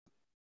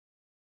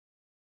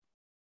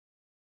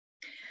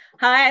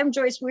Hi, I'm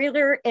Joyce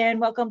Wheeler,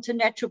 and welcome to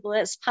Natural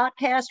Bliss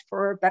Podcast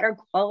for a better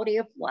quality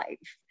of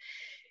life.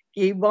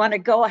 You want to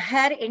go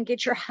ahead and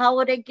get your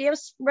holiday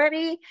gifts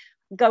ready?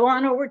 Go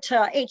on over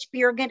to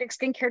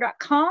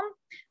hborganicskincare.com.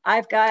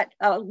 I've got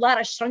a lot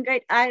of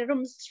shungite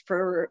items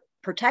for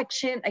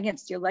protection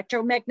against the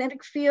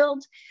electromagnetic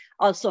field.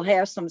 Also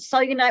have some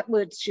cellulite,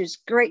 which is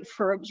great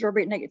for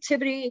absorbing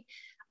negativity.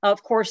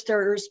 Of course,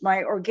 there's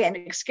my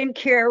organic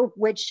skincare,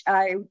 which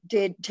I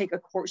did take a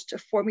course to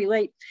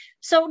formulate.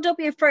 So don't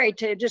be afraid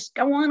to just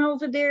go on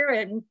over there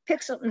and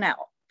pick something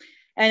out.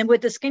 And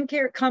with the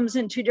skincare, it comes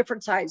in two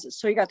different sizes.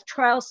 So you got the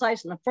trial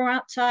size and the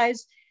 4-ounce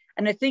size.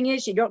 And the thing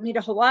is, you don't need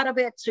a whole lot of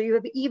it. So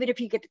even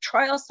if you get the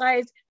trial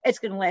size, it's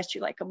going to last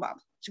you like a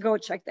month. So go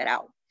check that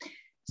out.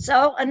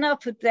 So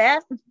enough with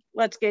that.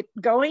 Let's get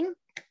going.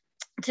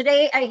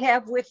 Today, I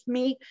have with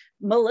me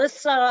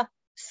Melissa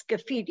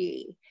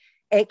Scafidi,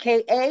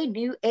 AKA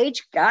New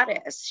Age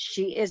Goddess.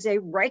 She is a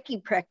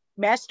Reiki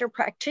master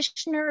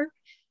practitioner,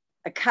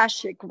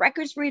 Akashic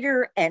Records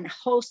reader, and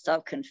host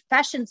of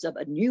Confessions of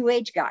a New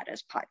Age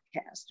Goddess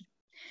podcast.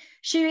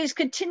 She is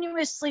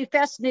continuously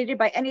fascinated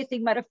by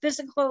anything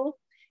metaphysical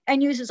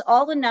and uses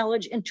all the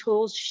knowledge and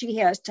tools she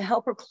has to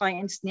help her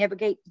clients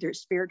navigate their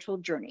spiritual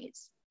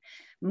journeys.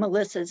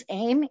 Melissa's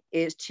aim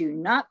is to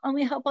not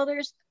only help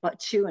others, but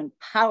to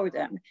empower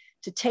them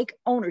to take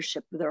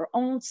ownership of their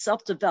own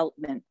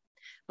self-development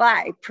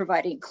by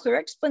providing clear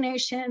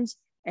explanations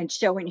and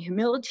showing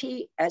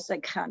humility as a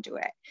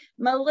conduit.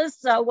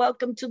 Melissa,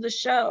 welcome to the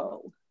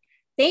show.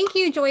 Thank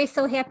you, Joyce.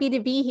 So happy to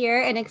be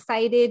here and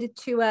excited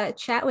to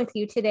chat with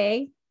you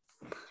today.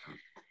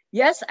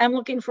 Yes, I'm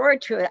looking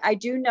forward to it. I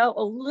do know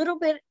a little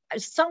bit,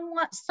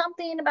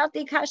 something about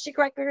the Akashic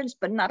Records,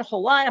 but not a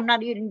whole lot. I'm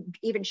not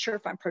even sure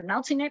if I'm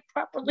pronouncing it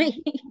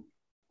properly.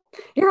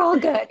 You're all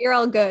good. You're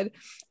all good.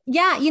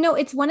 Yeah.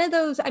 It's one of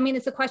those,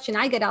 it's a question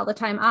I get all the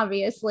time,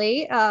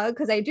 obviously,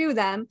 because I do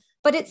them,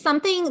 but it's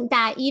something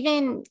that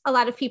even a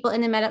lot of people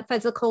in the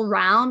metaphysical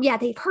realm,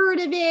 they've heard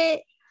of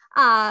it.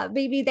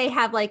 Maybe they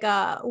have like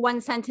a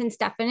 1-sentence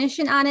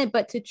definition on it,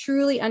 but to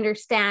truly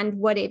understand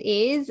what it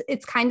is,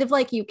 it's kind of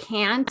like you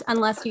can't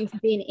unless you've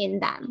been in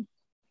them,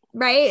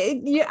 right?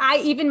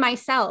 Even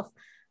myself,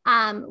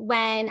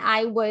 when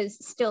I was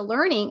still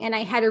learning and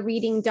I had a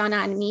reading done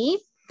on me,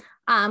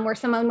 where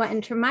someone went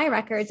into my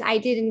records, I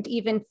didn't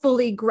even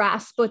fully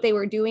grasp what they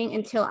were doing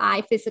until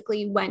I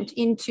physically went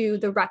into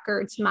the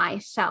records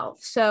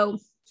myself. So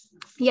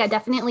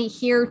definitely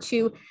here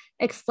to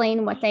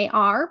explain what they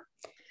are.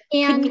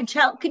 And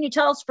can you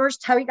tell us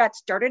first how you got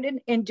started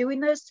in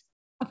doing this?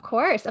 Of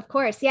course.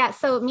 Yeah.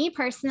 So me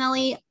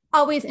personally,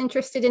 always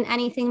interested in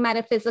anything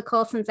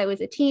metaphysical since I was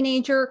a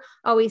teenager,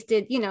 always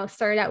did,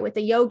 started out with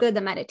the yoga,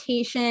 the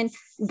meditation.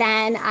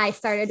 Then I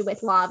started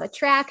with law of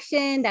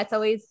attraction. That's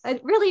always a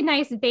really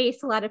nice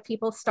base. A lot of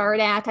people start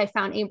at. I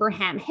found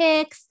Abraham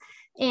Hicks,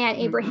 and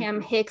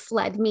Abraham Hicks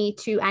led me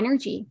to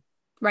energy,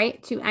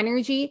 right? To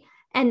energy.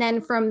 And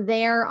then from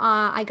there,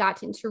 I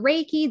got into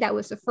Reiki. That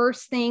was the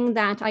first thing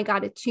that I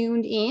got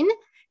attuned in.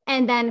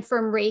 And then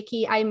from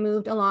Reiki, I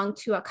moved along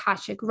to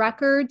Akashic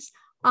Records.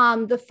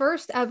 The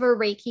first ever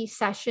Reiki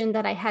session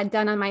that I had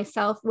done on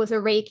myself was a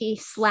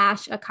Reiki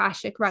 /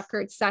 Akashic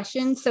Records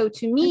session. So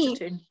to me,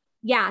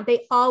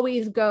 they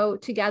always go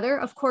together.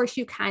 Of course,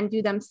 you can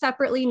do them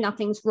separately.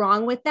 Nothing's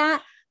wrong with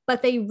that,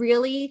 but they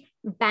really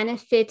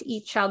benefit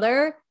each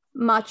other,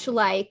 much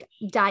like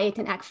diet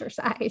and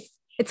exercise.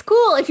 It's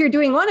cool if you're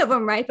doing one of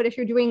them, right? But if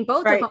you're doing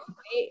both of them,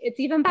 right, it's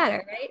even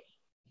better, right?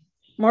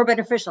 More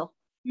beneficial.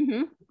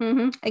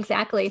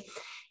 Exactly.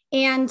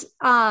 And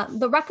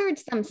the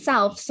records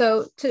themselves,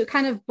 so to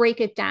kind of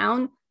break it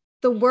down,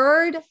 the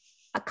word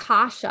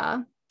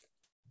Akasha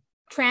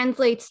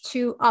translates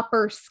to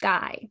upper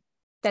sky.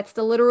 That's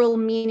the literal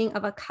meaning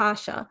of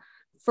Akasha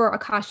for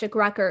Akashic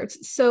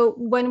Records. So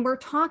when we're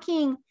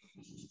talking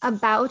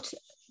about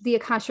the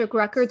Akashic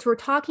Records, we're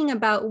talking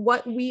about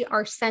what we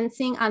are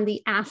sensing on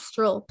the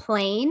astral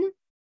plane.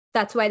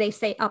 That's why they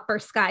say upper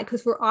sky,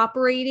 because we're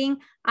operating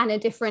on a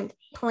different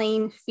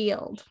plane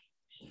field.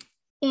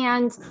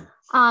 And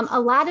a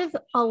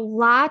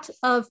lot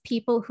of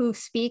people who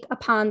speak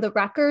upon the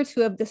records,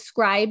 who have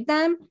described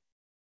them,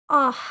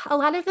 a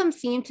lot of them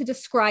seem to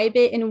describe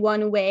it in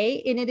one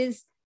way, and it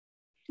is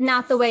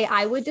not the way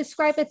I would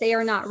describe it. They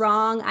are not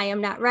wrong. I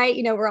am not right.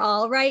 We're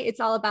all right. It's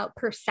all about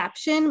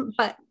perception.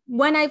 But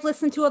when I've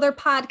listened to other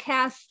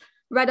podcasts,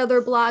 read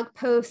other blog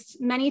posts,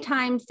 many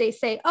times they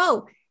say,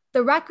 oh,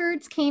 the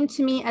records came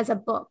to me as a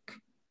book.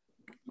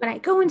 When I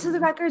go into the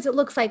records, it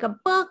looks like a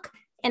book,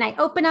 and I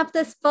open up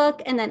this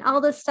book and then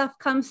all this stuff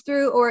comes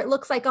through, or it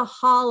looks like a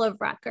hall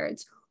of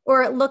records,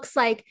 or it looks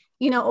like,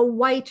 a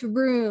white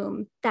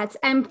room that's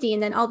empty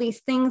and then all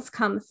these things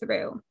come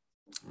through.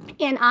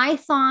 And I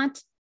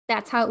thought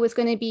that's how it was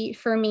going to be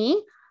for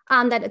me,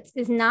 that it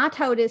is not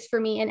how it is for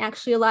me. And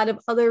actually a lot of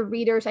other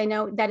readers, I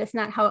know that is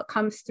not how it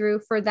comes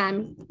through for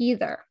them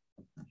either.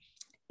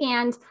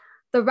 And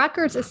the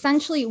records,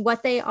 essentially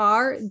what they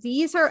are,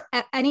 these are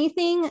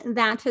anything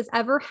that has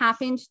ever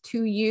happened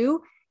to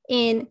you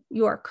in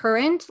your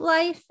current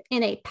life,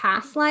 in a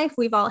past life.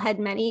 We've all had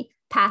many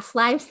past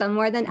lives, some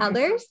more than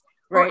others,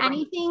 Right. or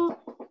anything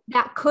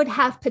that could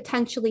have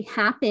potentially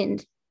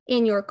happened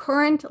in your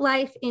current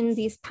life, in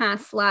these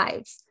past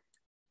lives.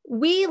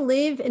 We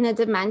live in a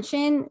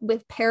dimension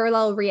with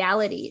parallel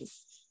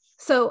realities.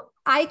 So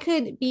I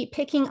could be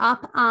picking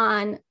up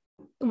on,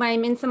 when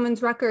I'm in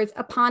someone's records,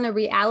 upon a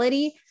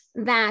reality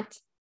that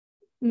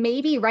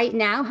maybe right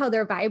now, how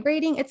they're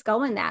vibrating, it's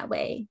going that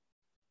way.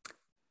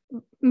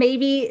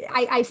 Maybe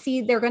I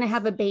see they're going to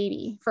have a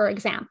baby, for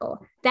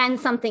example. Then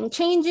something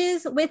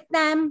changes with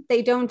them.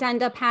 They don't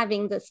end up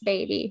having this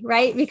baby,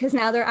 right? Because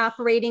now they're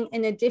operating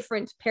in a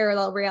different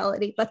parallel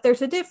reality, but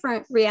there's a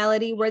different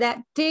reality where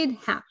that did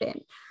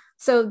happen.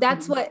 So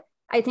that's what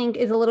I think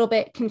is a little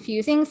bit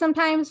confusing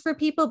sometimes for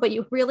people, but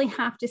you really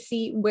have to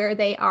see where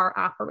they are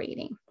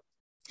operating.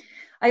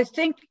 I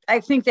think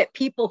that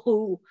people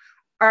who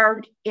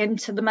aren't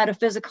into the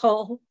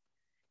metaphysical,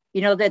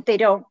 that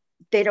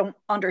they don't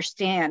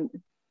understand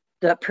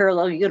the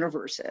parallel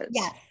universes.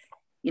 Yes.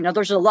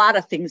 There's a lot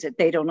of things that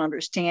they don't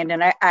understand.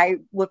 And I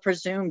would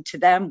presume to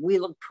them, we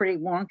look pretty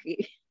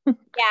wonky.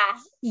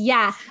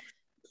 Yeah.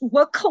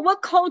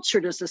 What culture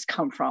does this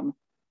come from?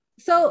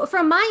 So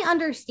from my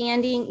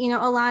understanding,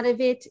 a lot of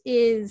it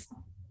is,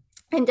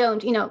 and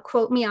don't,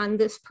 quote me on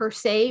this per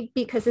se,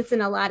 because it's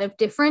in a lot of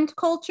different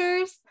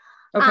cultures.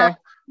 Okay.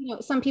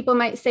 Some people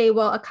might say,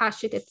 well,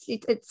 Akashic,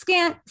 it's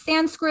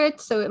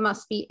Sanskrit, so it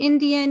must be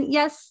Indian.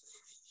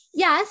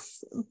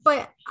 Yes,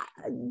 but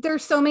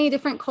there's so many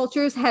different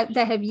cultures that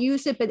have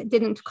used it, but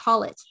didn't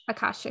call it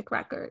Akashic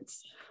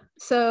records.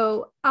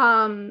 So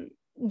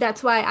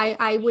that's why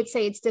I would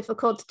say it's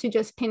difficult to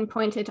just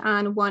pinpoint it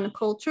on one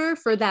culture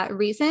for that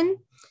reason.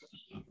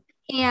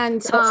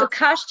 And so it's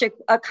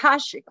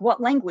Akashic,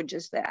 what language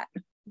is that?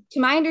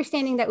 To my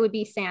understanding, that would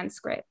be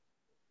Sanskrit.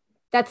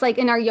 That's like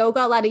in our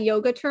yoga, a lot of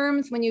yoga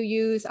terms, when you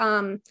use,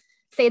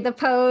 say, the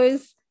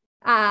pose,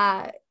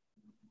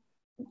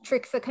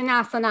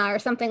 Trikonasana or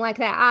something like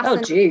that. Asana.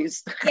 Oh,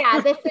 geez.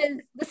 Yeah,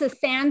 this is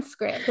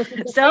Sanskrit.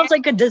 Sounds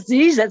like a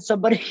disease that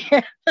somebody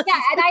has.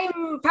 Yeah, and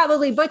I'm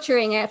probably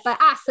butchering it, but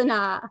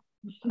asana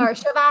or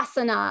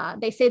shavasana,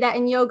 they say that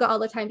in yoga all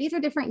the time. These are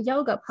different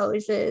yoga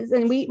poses,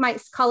 and we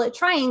might call it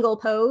triangle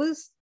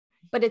pose,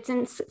 but it's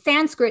in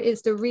Sanskrit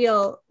is the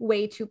real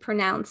way to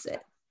pronounce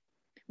it.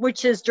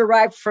 Which is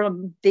derived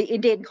from the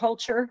Indian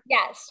culture?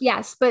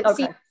 Yes. But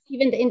okay. See,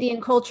 even the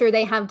Indian culture,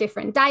 they have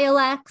different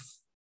dialects,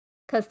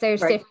 because there's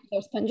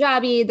there's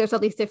Punjabi, there's all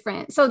these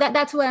different. So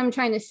that's what I'm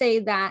trying to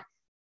say,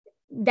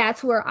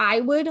 that's where I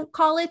would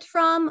call it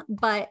from.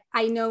 But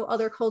I know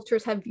other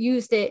cultures have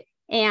used it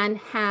and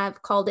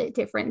have called it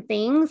different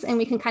things. And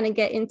we can kind of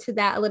get into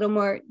that a little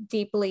more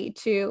deeply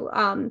to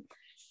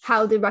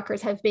how the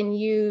records have been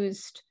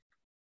used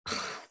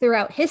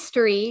throughout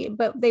history,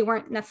 but they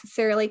weren't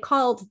necessarily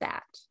called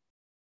that.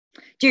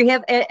 Do you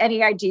have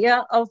any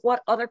idea of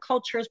what other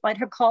cultures might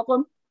have called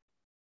them?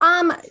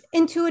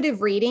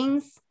 Intuitive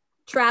readings,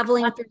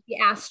 traveling through the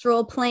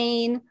astral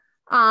plane.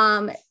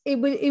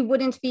 It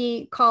wouldn't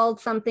be called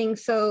something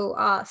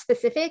so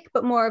specific,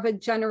 but more of a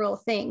general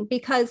thing,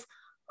 because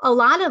a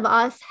lot of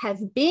us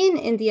have been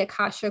in the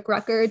Akashic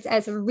records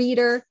as a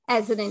reader,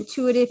 as an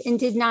intuitive, and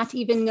did not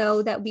even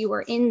know that we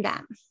were in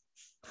them.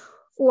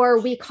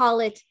 Or we call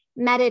it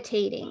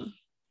meditating.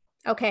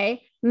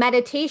 Okay.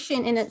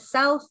 Meditation in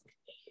itself,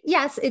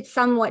 yes, it's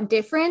somewhat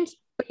different,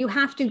 but you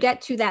have to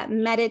get to that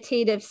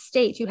meditative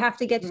state. You have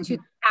to get to the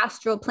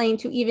astral plane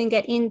to even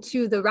get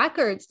into the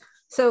records.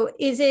 So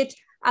is it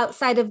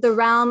outside of the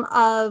realm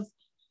of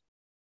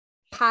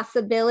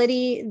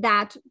possibility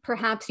that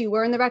perhaps you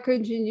were in the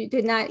records and you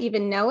did not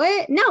even know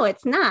it? No,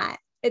 it's not.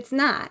 It's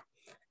not.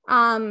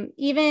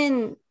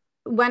 Even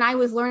when I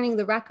was learning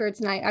the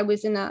records and I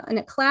was in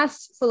a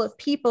class full of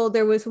people,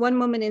 there was one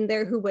woman in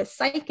there who was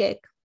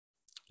psychic,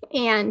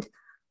 and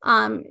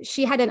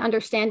she had an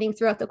understanding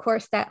throughout the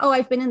course that, oh,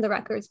 I've been in the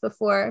records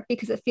before,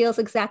 because it feels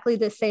exactly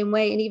the same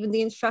way. And even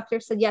the instructor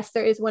said, yes,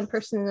 there is one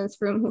person in this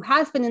room who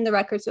has been in the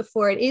records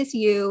before. It is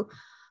you.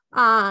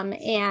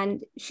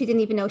 And she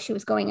didn't even know she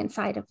was going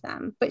inside of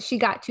them, but she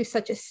got to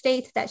such a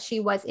state that she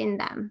was in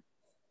them.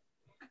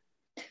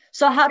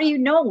 So how do you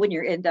know when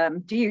you're in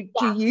them? Do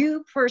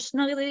you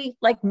personally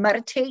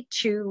meditate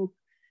to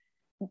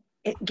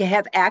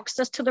have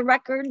access to the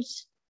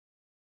records?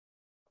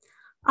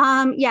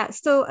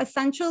 So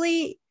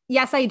essentially,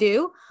 yes, I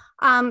do.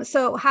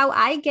 So how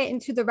I get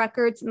into the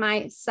records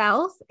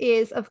myself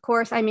is, of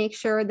course, I make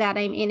sure that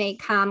I'm in a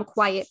calm,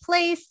 quiet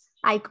place.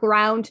 I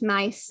ground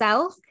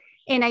myself,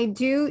 and I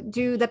do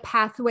the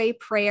pathway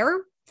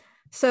prayer.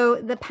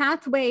 So the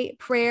pathway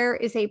prayer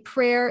is a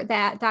prayer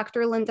that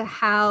Dr. Linda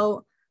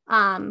Howe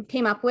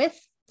came up with.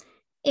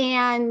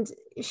 And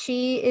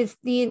she is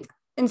the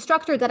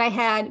instructor that I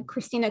had,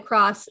 Christina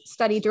Cross,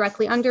 study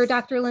directly under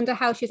Dr. Linda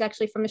Howe. She's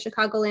actually from the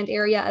Chicagoland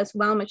area as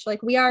well, much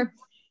like we are.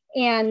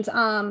 And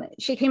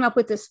she came up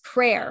with this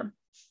prayer.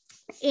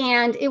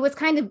 And it was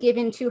kind of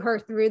given to her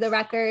through the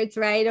records,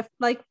 right?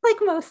 Like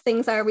most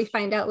things are, we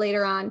find out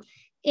later on.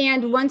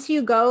 And once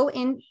you go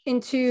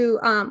once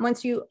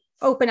you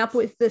open up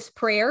with this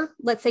prayer.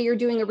 Let's say you're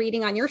doing a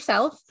reading on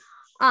yourself.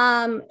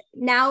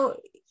 Now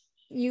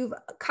you've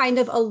kind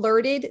of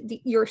alerted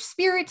your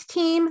spirit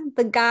team,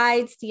 the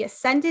guides, the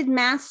ascended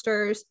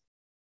masters,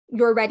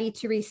 you're ready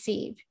to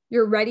receive.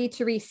 You're ready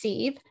to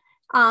receive.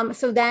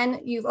 So then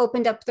you've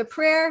opened up the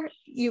prayer,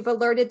 you've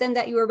alerted them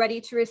that you are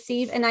ready to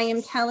receive. And I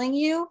am telling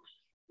you,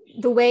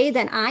 the way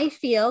that I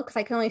feel, because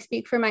I can only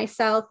speak for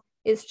myself,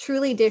 is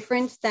truly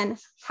different than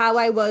how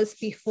I was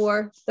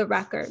before the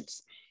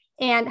records.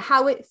 And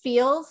how it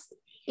feels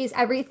is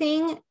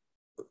everything,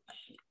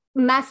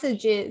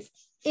 messages,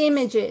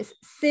 images,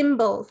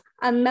 symbols,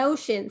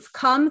 emotions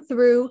come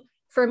through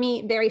for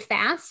me very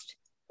fast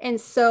and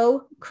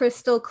so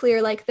crystal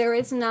clear. Like there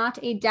is not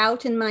a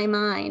doubt in my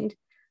mind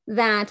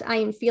that I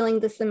am feeling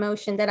this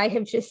emotion, that I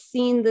have just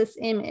seen this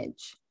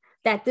image,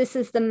 that this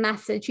is the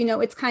message. You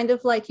know, it's kind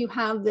of like you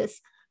have this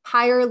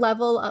higher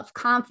level of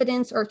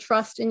confidence or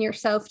trust in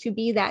yourself to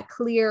be that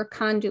clear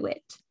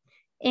conduit.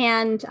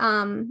 And,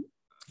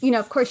 you know,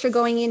 of course, you're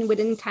going in with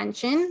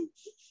intention.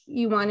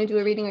 You want to do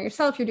a reading on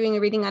yourself. You're doing a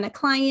reading on a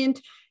client.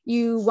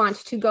 You want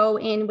to go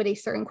in with a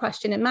certain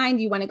question in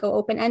mind. You want to go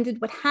open-ended,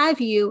 what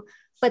have you.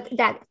 But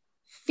that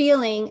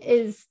feeling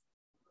is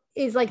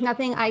like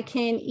nothing I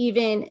can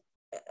even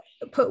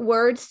put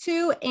words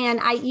to. And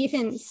I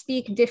even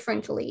speak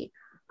differently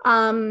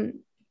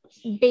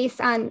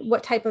based on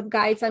what type of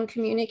guides I'm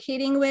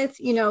communicating with.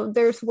 You know,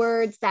 there's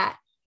words that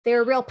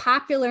they're real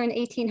popular in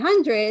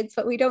 1800s,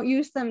 but we don't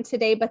use them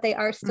today, but they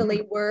are still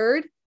a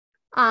word.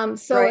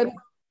 So right. It would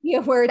be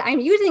a word, I'm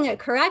using it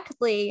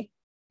correctly.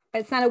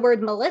 It's not a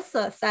word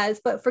Melissa says,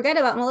 but forget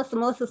about Melissa.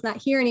 Melissa's not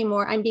here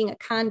anymore. I'm being a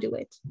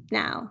conduit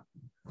now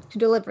to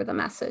deliver the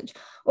message.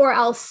 Or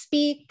I'll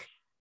speak,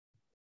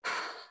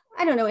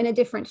 I don't know, in a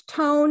different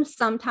tone,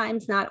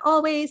 sometimes, not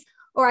always,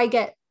 or I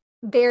get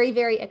very,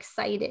 very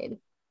excited.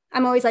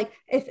 I'm always like,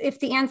 if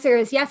the answer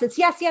is yes, it's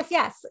yes, yes,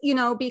 yes, you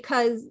know,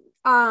 because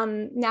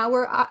now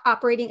we're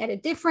operating at a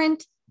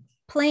different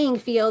playing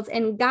fields,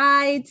 and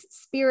guides,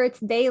 spirits,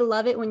 they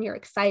love it when you're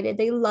excited.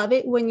 They love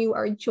it when you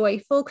are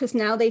joyful, because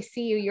now they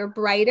see you, you're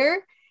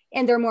brighter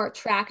and they're more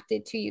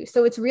attracted to you.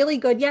 So it's really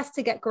good, yes,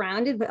 to get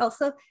grounded, but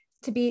also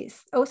to be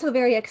also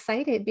very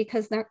excited,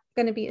 because they're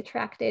going to be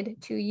attracted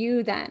to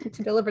you then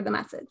to deliver the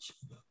message.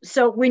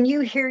 So when you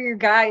hear your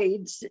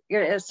guides,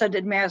 your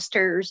ascended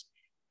masters,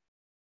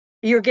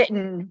 you're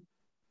getting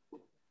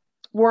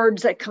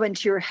words that come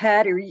into your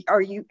head, or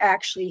are you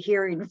actually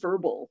hearing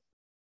verbal?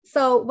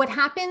 So what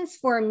happens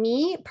for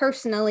me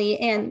personally,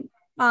 and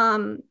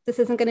this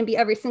isn't going to be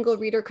every single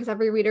reader because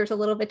every reader is a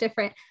little bit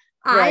different.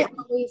 Right. I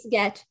always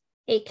get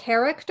a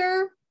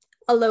character,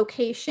 a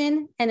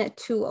location, and a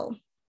tool.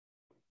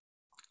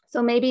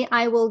 So maybe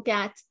I will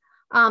get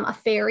a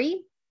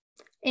fairy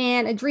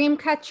and a dream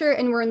catcher,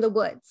 and we're in the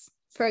woods,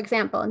 for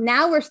example.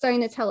 Now we're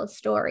starting to tell a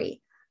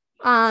story.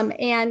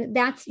 And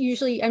that's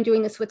usually, I'm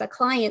doing this with a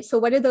client. So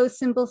what do those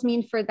symbols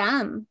mean for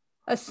them?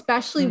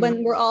 Especially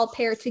when we're all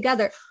paired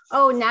together.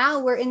 Oh, now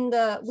we're in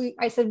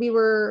I said we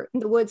were in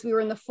the woods, we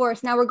were in the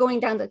forest. Now we're going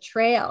down the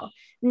trail.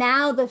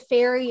 Now the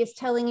fairy is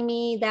telling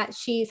me that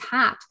she's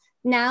hot.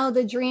 Now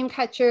the dream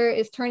catcher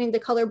is turning the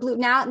color blue.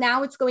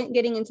 Now it's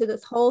getting into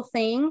this whole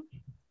thing.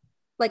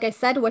 Like I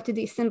said, what do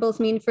these symbols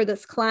mean for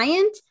this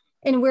client?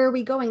 And where are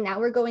we going now?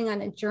 We're going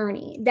on a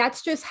journey.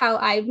 That's just how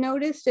I've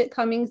noticed it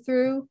coming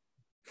through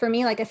for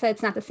me. Like I said,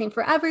 it's not the same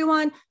for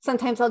everyone.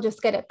 Sometimes I'll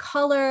just get a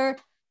color.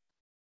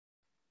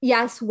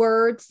 Yes,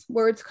 words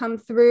come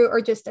through,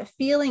 or just a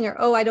feeling, or,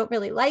 oh, I don't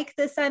really like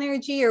this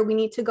energy, or we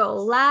need to go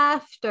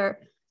left, or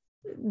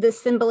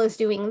this symbol is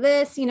doing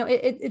this. You know,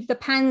 it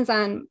depends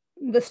on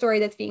the story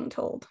that's being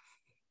told.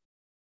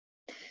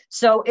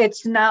 So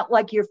it's not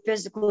like you're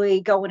physically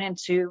going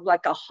into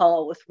like a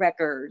hall with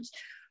records,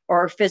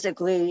 or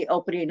physically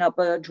opening up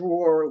a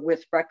drawer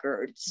with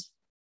records.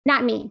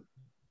 Not me.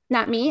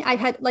 I've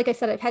had, like I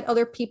said, I've had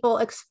other people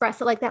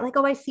express it like that, like,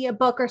 oh, I see a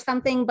book or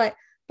something. But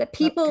the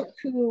people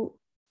who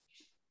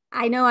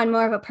I know on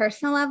more of a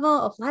personal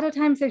level, a lot of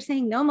times they're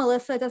saying, no,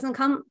 Melissa, it doesn't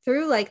come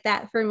through like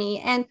that for me.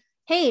 And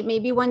hey,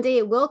 maybe one day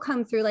it will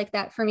come through like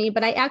that for me.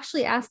 But I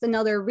actually asked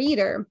another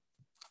reader,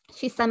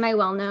 she's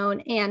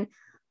semi-well-known, and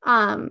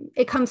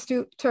it comes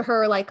through to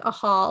her like a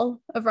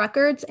hall of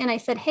records. And I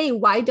said, hey,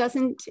 why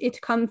doesn't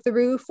it come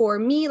through for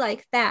me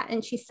like that?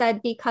 And she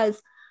said,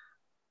 because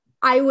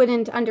I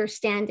wouldn't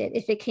understand it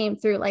if it came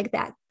through like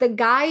that. The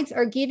guides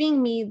are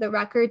giving me the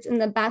records in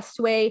the best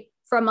way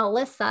for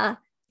Melissa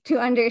to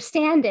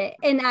understand it.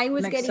 And I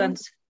was getting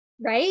sense.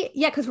 Right.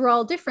 Yeah. Cause we're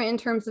all different in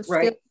terms of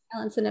skills,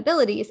 talents, and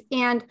abilities.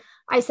 And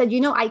I said, you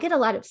know, I get a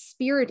lot of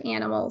spirit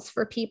animals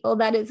for people.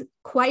 That is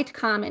quite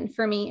common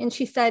for me. And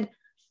she said,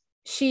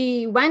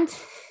 she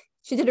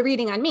did a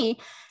reading on me.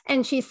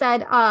 And she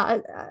said,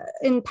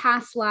 in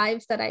past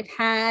lives that I've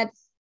had,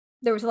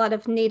 there was a lot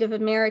of Native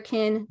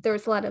American, there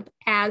was a lot of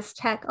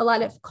Aztec, a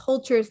lot of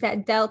cultures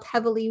that dealt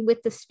heavily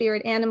with the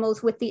spirit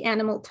animals, with the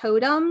animal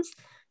totems.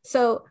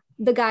 So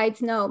the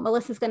guides know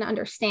Melissa's going to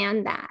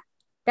understand that.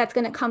 That's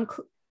going to come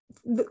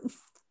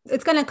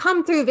it's going to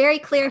come through very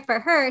clear for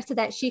her so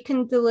that she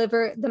can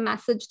deliver the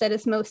message that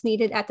is most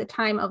needed at the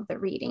time of the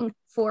reading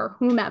for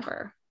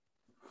whomever.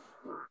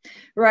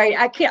 Right.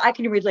 I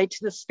can relate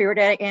to the spirit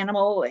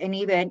animal, and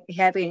even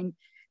having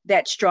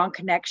that strong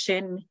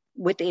connection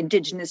with the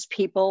indigenous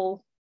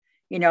people,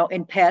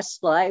 in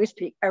past lives.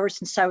 Ever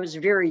since I was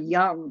very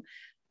young,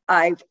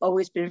 I've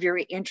always been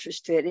very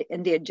interested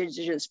in the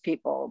indigenous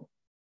people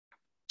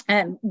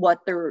and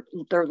what their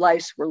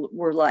lives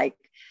were like.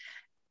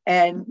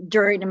 And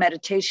during a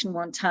meditation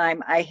one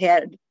time, I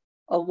had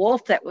a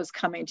wolf that was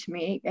coming to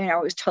me, and I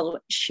was told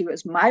she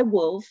was my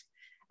wolf,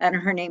 and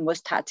her name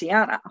was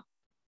Tatiana.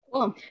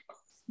 Cool.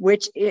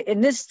 Which,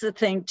 and this is the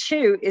thing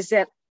too, is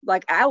that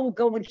like I will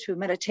go into a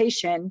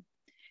meditation,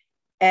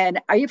 and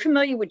are you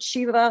familiar with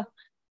Shiva?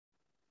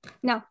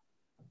 No.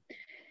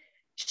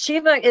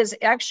 Shiva is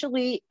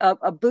actually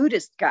a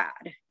Buddhist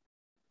god.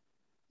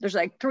 There's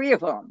like 3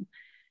 of them.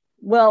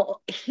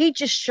 Well, he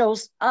just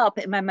shows up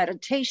in my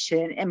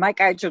meditation, and my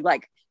guides are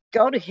like,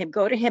 go to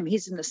him.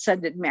 He's an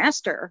ascended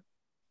master.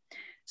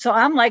 So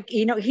I'm like,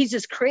 he's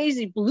this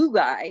crazy blue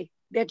guy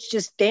that's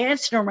just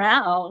dancing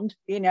around,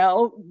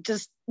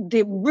 just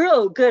the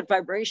real good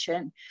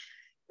vibration.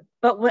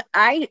 But when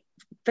I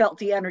felt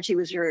the energy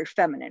was very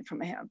feminine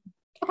from him.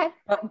 Okay.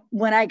 But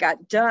when I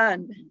got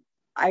done,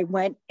 I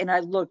went and I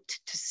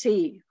looked to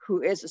see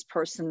who is this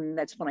person.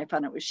 That's when I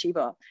found it was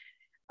Shiva.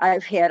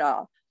 I've had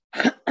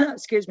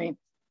excuse me,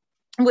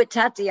 with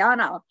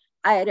Tatiana,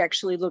 I had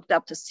actually looked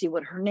up to see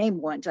what her name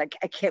was. I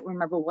can't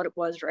remember what it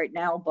was right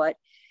now, but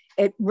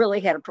it really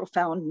had a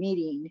profound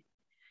meaning.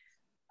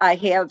 I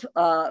have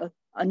a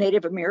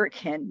Native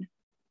American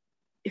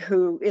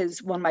who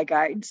is one of my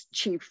guides,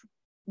 Chief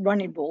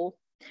Running Bull.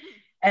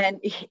 And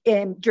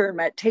during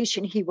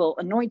meditation, he will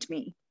anoint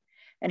me.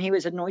 And he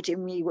was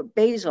anointing me with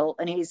basil,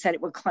 and he said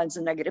it would cleanse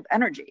the negative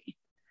energy.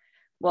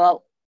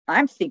 Well,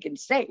 I'm thinking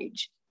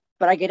sage,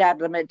 but I get out of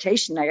the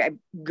meditation, I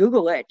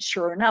Google it.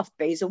 Sure enough,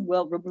 basil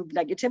will remove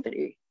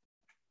negativity.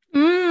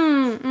 So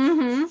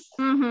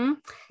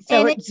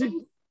and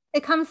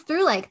it comes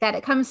through like that.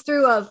 It comes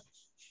through of,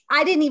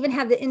 I didn't even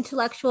have the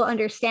intellectual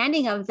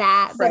understanding of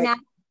that, but now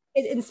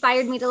it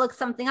inspired me to look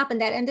something up, and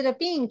that ended up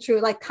being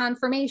true, like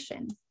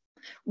confirmation.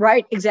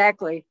 Right,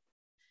 exactly.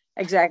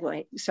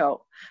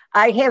 So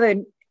I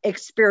haven't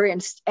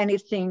experienced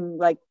anything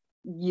like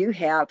you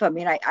have. I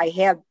mean, I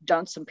have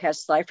done some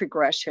past life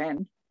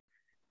regression,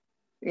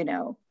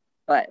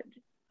 but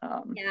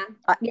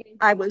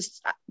I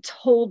was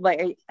told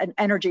by an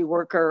energy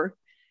worker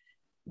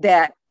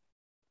that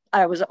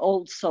I was an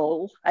old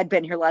soul. I'd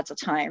been here lots of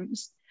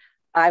times.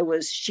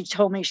 She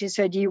told me, she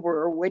said, you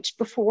were a witch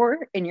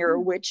before and you're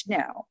a witch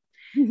now.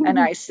 And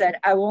I said,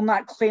 I will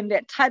not claim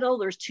that title.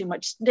 There's too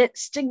much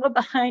stigma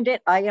behind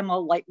it. I am a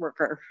light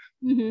worker.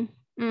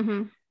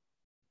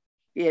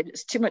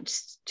 It's too much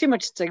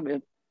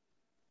stigma.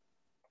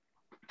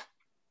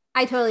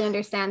 I totally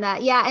understand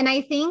that. Yeah. And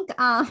I think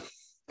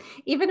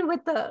even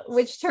with the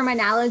witch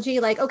terminology,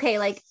 like, okay,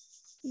 like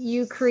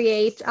you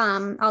create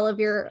all of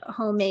your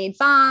homemade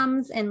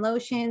balms and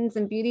lotions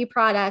and beauty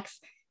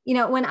products.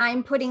 When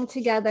I'm putting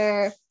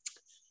together,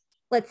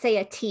 let's say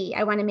a tea,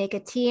 I want to make a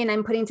tea, and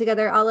I'm putting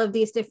together all of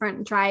these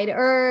different dried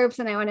herbs,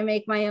 and I want to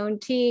make my own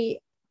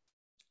tea.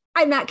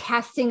 I'm not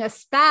casting a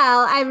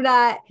spell. I'm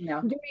not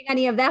doing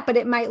any of that, but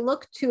it might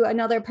look to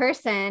another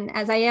person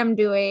as I am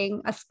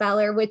doing a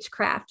spell or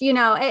witchcraft.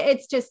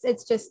 It's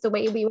just the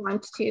way we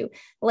want to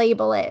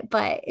label it,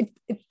 but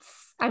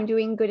I'm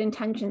doing good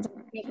intentions of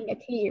making a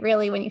tea,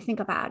 really, when you think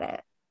about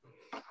it.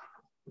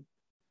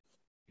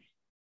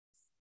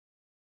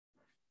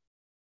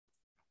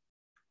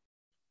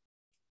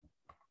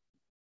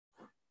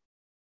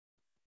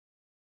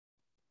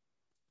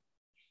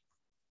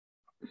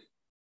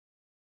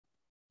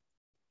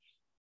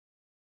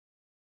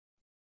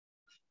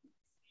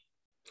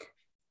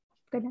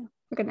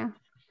 We're good now.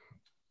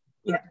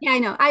 Yeah, I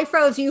know. I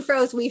froze, you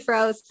froze, we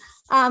froze.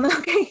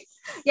 Okay.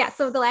 Yeah.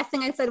 So the last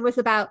thing I said was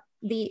about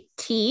the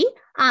tea.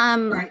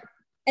 Right.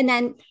 And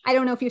then I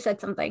don't know if you said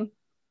something.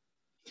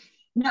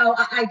 No,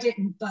 I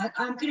didn't, but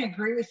I'm going to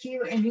agree with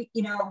you. And,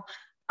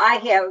 I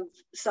have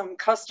some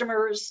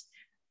customers.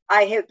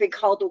 I have been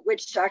called a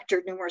witch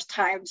doctor numerous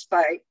times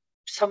by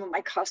some of my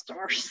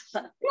customers.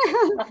 I'm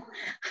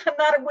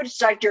not a witch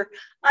doctor.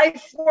 I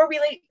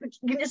formulate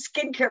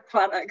skincare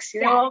products,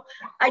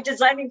 I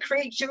design and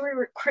create jewelry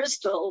with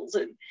crystals,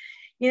 and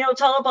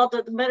it's all about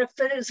the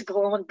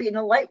metaphysical and being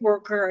a light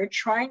worker and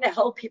trying to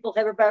help people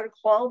have a better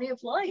quality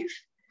of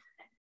life.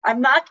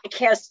 I'm not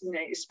casting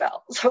any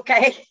spells,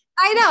 okay?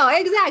 I know,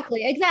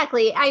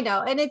 exactly. I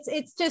know. And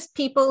it's just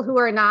people who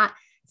are not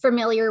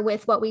familiar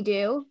with what we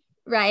do.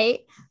 Right.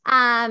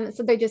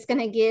 So they're just going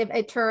to give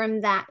a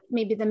term that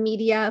maybe the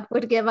media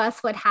would give us,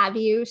 what have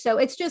you. So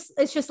it's just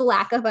a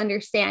lack of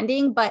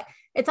understanding, but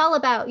it's all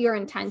about your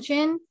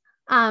intention.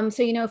 So,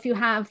 if you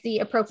have the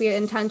appropriate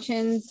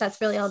intentions,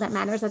 that's really all that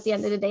matters at the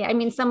end of the day. I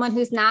mean, someone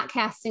who's not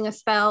casting a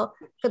spell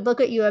could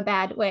look at you a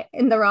bad way,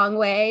 in the wrong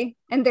way,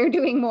 and they're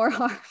doing more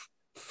harm.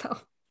 So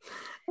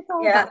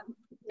yeah,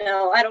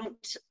 no, I don't.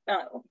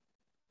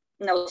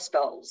 no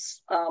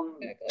spells.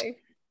 Exactly.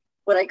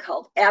 What I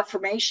call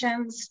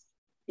affirmations,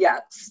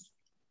 yes.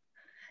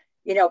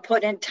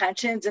 Put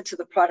intentions into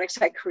the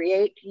products I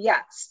create,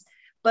 yes.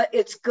 But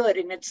it's good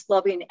and it's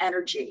loving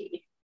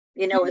energy.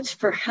 It's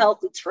for health,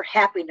 it's for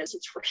happiness,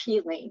 it's for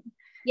healing.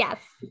 Yes.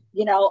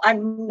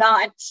 I'm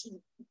not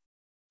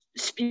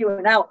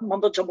spewing out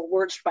mumble jumble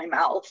words from my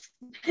mouth.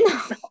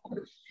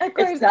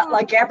 It's not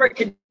like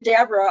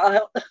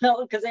abracadabra,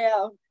 because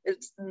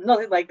it's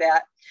nothing like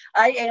that.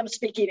 I am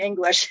speaking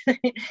English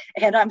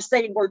and I'm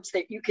saying words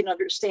that you can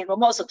understand. Well,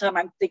 most of the time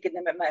I'm thinking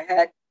them in my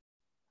head.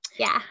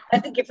 Yeah. I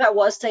think if I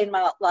was saying them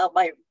out loud,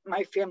 my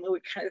family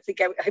would kind of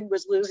think I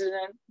was losing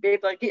it.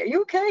 They'd be like, yeah, are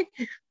you okay?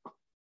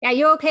 Yeah,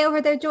 you okay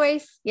over there,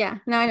 Joyce? Yeah,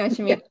 no, I know what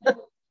you mean.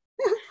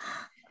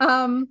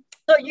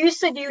 So you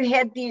said you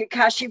had the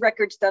Akashic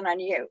records done on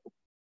you.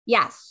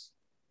 Yes,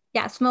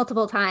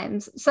 multiple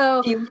times.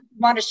 So do you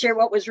want to share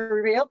what was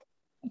revealed?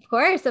 Of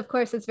course,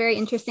 it's very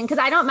interesting because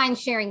I don't mind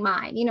sharing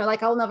mine.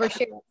 Like I'll never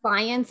share with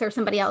clients or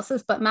somebody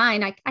else's, but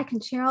mine I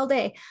can share all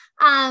day.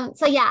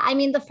 So yeah, I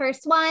mean, the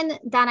first one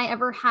that I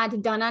ever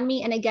had done on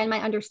me, and again,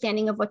 my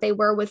understanding of what they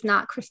were was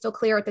not crystal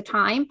clear at the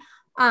time,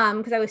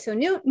 because I was so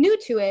new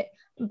to it.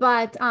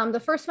 But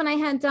the first one I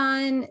had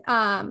done,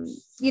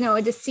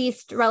 a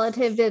deceased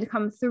relative did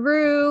come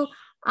through.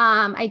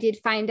 I did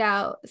find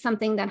out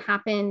something that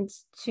happened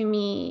to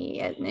me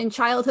in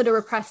childhood. A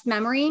repressed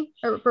memory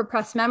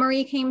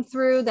came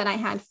through that I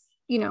had,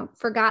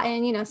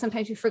 forgotten.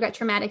 Sometimes you forget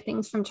traumatic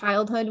things from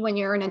childhood when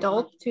you're an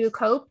adult to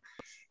cope,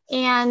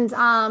 and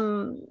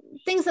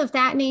things of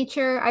that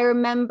nature. I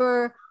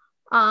remember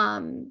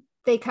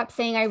they kept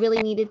saying I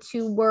really needed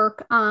to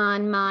work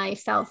on my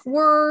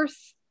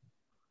self-worth.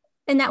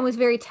 And that was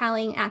very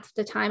telling at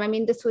the time. I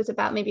mean, this was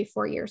about maybe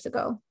 4 years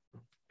ago.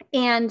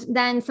 And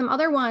then some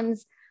other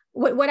ones,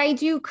 what I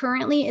do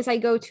currently is I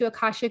go to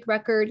Akashic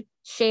Record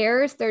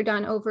shares. They're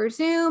done over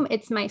Zoom.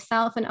 It's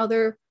myself and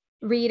other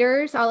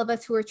readers, all of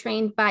us who are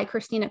trained by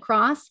Christina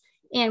Cross.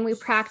 And we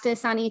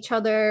practice on each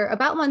other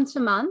about once a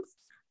month,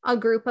 a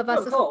group of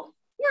us. Oh, cool.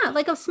 Yeah,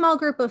 like a small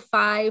group of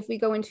 5. We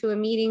go into a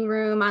meeting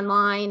room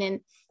online and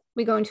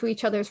we go into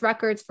each other's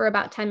records for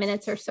about 10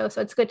 minutes or so.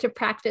 So it's good to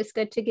practice,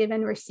 good to give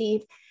and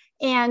receive.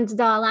 And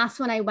the last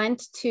one I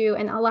went to,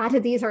 and a lot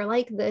of these are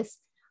like this,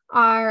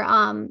 are,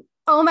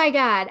 oh my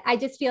God, I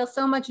just feel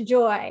so much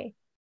joy.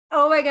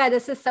 Oh my God,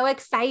 this is so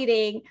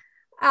exciting.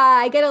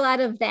 I get a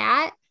lot of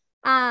that.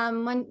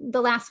 When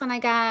the last one I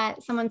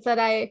got, someone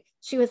said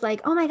she was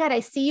like, oh my God, I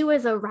see you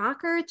as a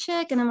rocker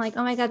chick. And I'm like,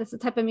 oh my God, this is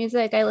the type of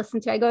music I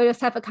listen to. I go to this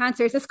type of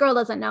concerts. This girl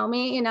doesn't know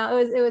me. It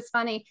was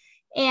funny.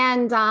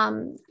 And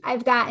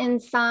I've gotten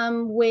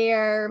some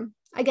where,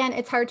 again,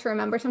 it's hard to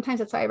remember. Sometimes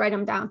that's why I write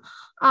them down.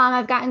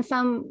 I've gotten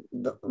some,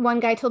 one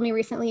guy told me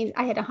recently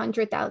I had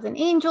 100,000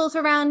 angels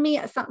around me.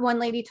 One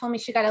lady told me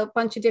she got a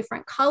bunch of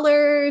different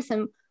colors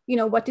and,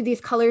 what do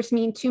these colors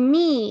mean to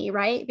me,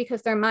 right?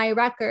 Because they're my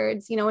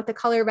records. What the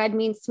color red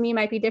means to me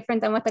might be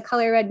different than what the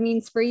color red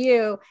means for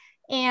you.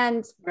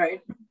 And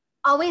right.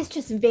 Always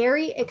just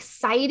very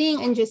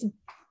exciting and just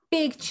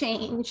big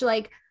change,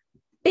 like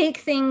big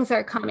things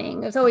are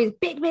coming. There's always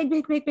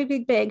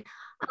big.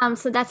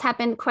 So that's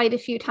happened quite a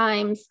few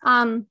times.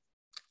 And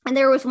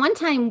there was one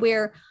time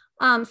where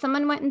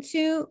someone went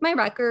into my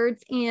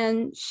records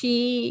and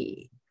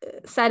she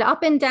said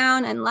up and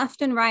down and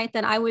left and right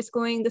that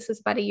this was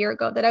about a year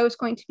ago, that I was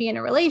going to be in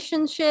a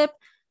relationship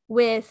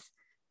with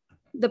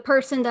the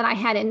person that I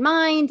had in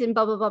mind and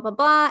blah, blah, blah, blah,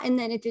 blah. And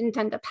then it didn't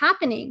end up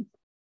happening.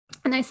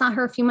 And I saw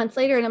her a few months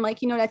later and I'm like,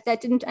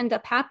 that didn't end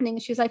up happening.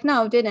 And she's like,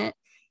 no, it didn't.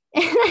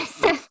 And I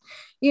said,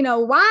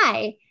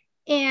 why?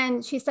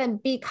 And she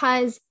said,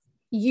 because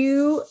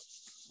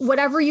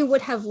whatever you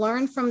would have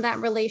learned from that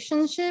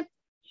relationship,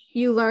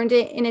 you learned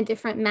it in a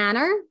different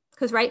manner,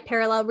 because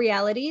parallel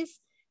realities.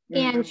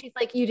 Mm-hmm. And she's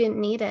like, you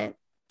didn't need it.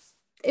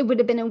 It would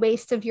have been a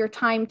waste of your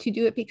time to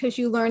do it because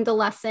you learned the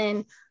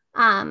lesson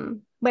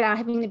without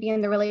having to be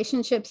in the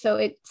relationship. So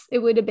it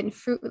would have been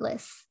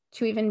fruitless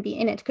to even be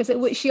in it,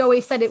 because she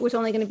always said it was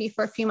only going to be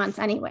for a few months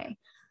anyway.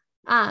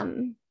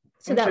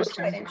 So that was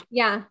quite interesting.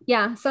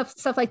 Yeah.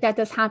 Stuff like that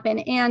does happen.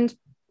 And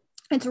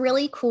it's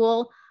really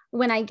cool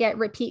when I get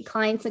repeat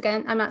clients.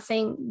 Again, I'm not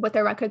saying what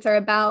their records are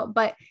about,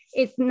 but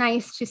it's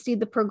nice to see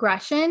the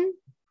progression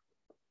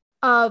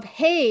of,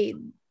 hey,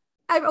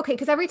 okay,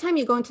 because every time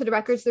you go into the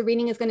records, the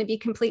reading is going to be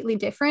completely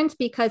different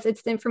because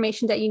it's the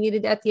information that you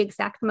needed at the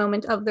exact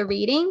moment of the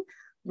reading.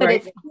 But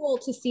right. It's cool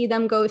to see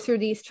them go through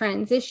these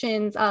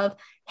transitions of,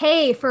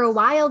 hey, for a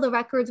while, the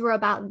records were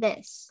about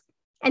this.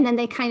 And then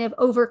they kind of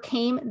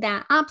overcame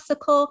that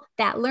obstacle,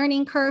 that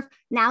learning curve.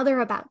 Now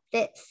they're about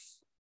this.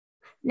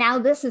 Now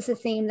this is the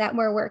theme that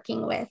we're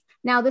working with.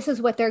 Now this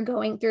is what they're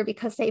going through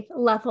because they've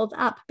leveled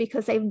up,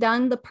 because they've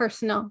done the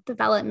personal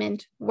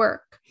development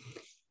work.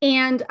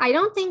 And I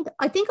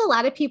think a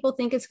lot of people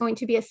think it's going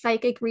to be a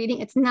psychic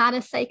reading. It's not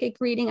a psychic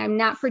reading. I'm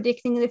not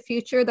predicting the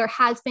future. There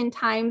has been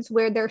times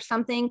where there's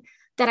something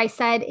that I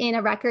said in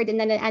a record and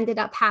then it ended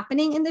up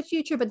happening in the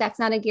future, but that's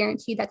not a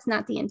guarantee. That's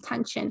not the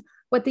intention.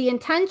 What the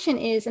intention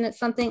is, and it's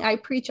something I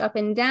preach up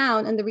and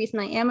down, and the reason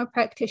I am a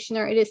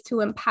practitioner, it is to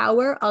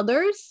empower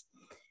others.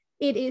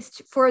 It is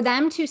for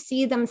them to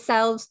see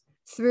themselves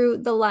through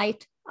the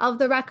light of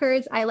the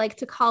records. I like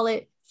to call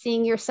it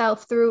seeing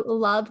yourself through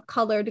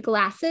love-colored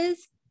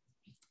glasses,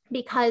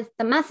 because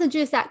the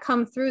messages that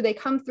come through, they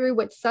come through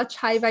with such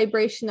high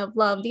vibration of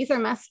love. These are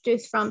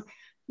messages from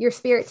your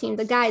spirit team,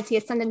 the guides, the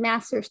ascended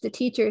masters, the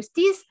teachers.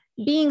 These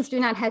beings do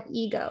not have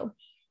ego.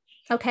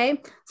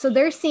 Okay. So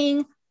they're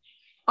seeing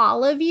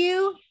all of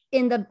you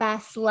in the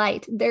best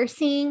light. They're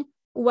seeing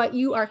what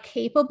you are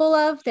capable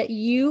of that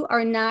you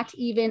are not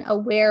even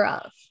aware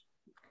of.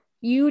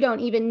 You don't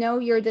even know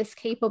you're this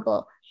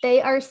capable.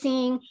 They are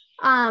seeing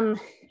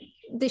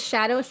the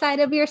shadow side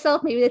of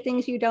yourself, maybe the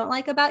things you don't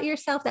like about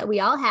yourself that we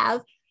all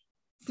have,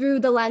 through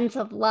the lens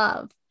of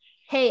love.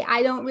 Hey,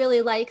 I don't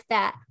really like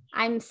that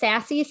I'm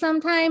sassy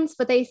sometimes,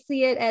 but they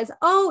see it as,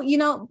 oh,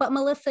 but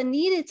Melissa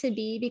needed to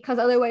be, because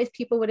otherwise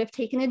people would have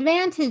taken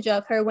advantage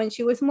of her when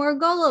she was more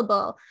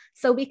gullible.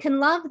 So we can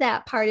love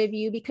that part of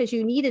you because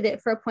you needed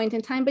it for a point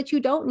in time, but you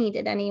don't need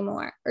it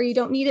anymore, or you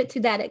don't need it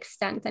to that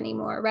extent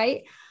anymore,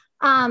 right?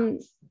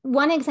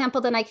 One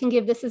example that I can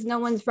give, this is no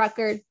one's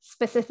record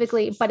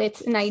specifically, but it's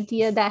an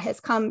idea that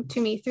has come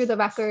to me through the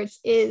records,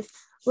 is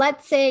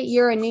let's say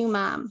you're a new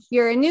mom.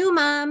 You're a new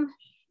mom,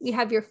 you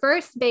have your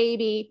first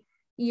baby.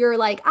 You're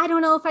like, I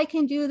don't know if I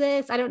can do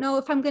this. I don't know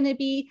if I'm going to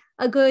be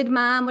a good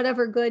mom,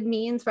 whatever good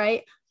means,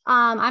 right?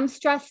 I'm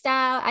stressed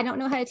out. I don't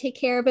know how to take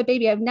care of a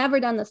baby. I've never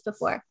done this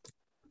before.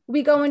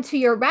 We go into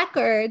your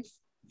records.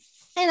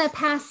 In a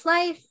past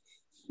life,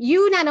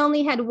 you not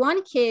only had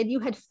one kid, you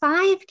had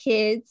 5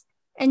 kids,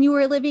 and you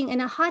were living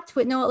in a hut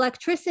with no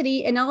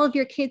electricity, and all of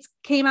your kids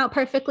came out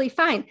perfectly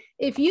fine.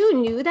 If you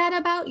knew that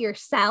about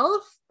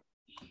yourself,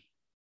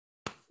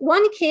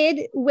 one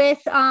kid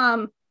with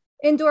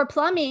indoor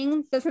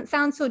plumbing doesn't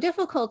sound so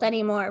difficult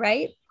anymore,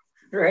 right?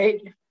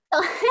 Right.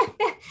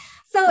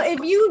 So if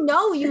you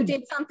know you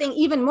did something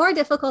even more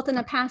difficult in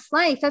a past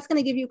life, that's going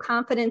to give you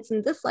confidence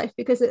in this life,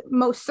 because it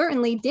most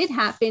certainly did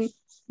happen.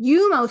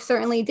 You most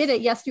certainly did it.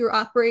 Yes, you were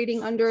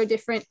operating under a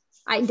different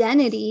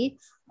identity,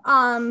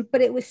 but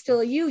it was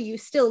still you. You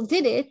still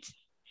did it,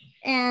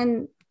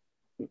 and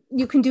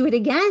you can do it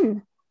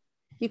again.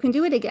 You can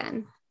do it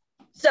again.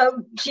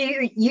 So do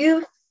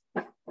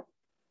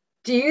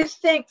you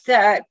think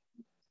that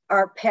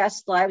our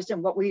past lives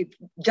and what we've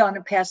done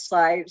in past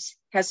lives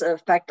has an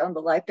effect on the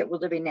life that we're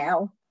living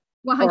now?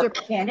 100%. Or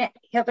can it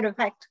have an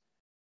effect?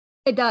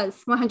 It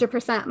does.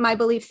 100%. My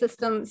belief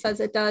system says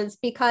it does,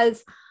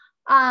 because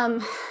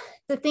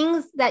the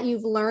things that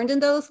you've learned in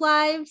those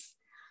lives,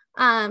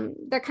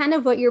 they're kind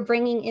of what you're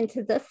bringing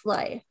into this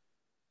life,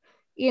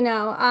 good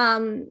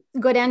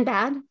and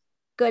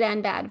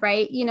bad,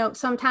 right?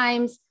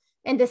 Sometimes,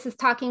 and this is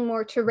talking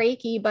more to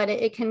Reiki, but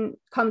it can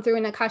come through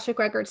in Akashic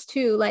records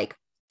too. Like,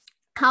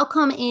 how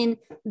come in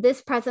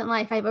this present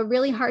life, I have a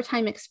really hard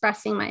time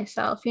expressing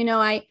myself?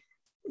 I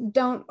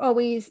don't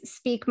always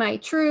speak my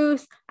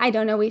truth. I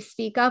don't always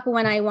speak up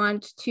when I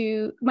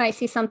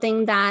see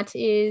something that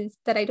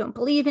I don't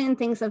believe in,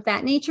 things of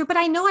that nature. But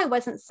I know I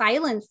wasn't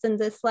silenced in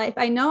this life.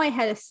 I know I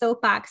had a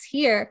soapbox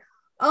here.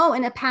 Oh,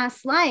 in a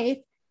past life,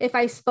 if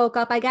I spoke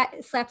up, I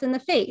got slapped in the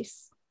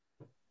face.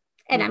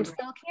 And I'm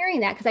still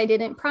carrying that because I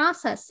didn't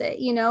process it.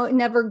 It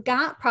never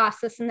got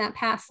processed in that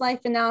past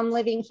life. And now I'm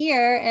living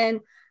here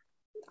and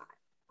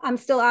I'm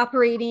still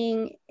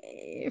operating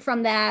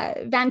from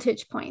that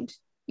vantage point,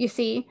 you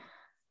see?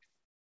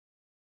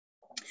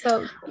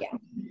 So, yeah.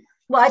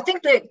 Well, I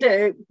think that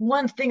the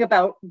one thing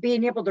about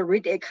being able to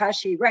read the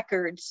Akashic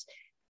records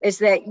is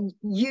that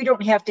you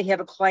don't have to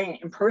have a client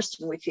in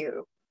person with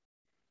you.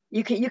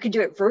 You can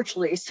do it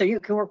virtually, so you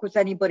can work with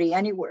anybody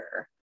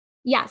anywhere.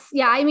 Yes.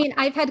 Yeah. I mean,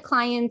 I've had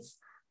clients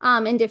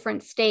in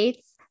different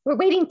states. We're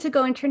waiting to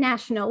go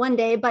international one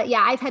day, but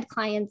yeah, I've had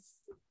clients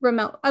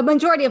remote. A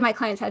majority of my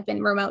clients have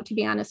been remote, to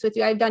be honest with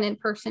you. I've done in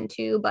person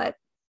too, but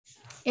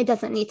it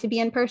doesn't need to be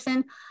in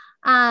person.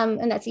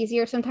 And that's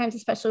easier sometimes,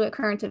 especially with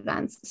current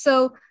events.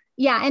 So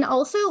yeah. And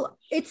also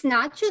it's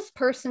not just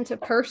person to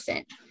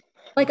person.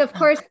 Like, of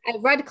course,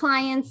 I've read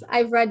clients,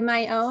 I've read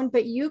my own,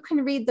 but you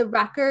can read the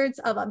records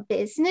of a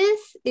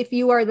business if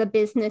you are the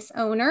business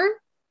owner.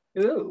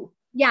 Ooh.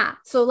 Yeah.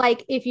 So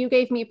like, if you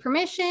gave me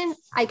permission,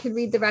 I could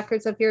read the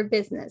records of your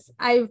business.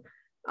 I've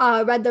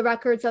read the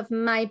records of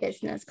my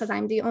business because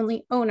I'm the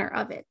only owner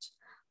of it.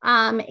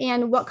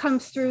 And what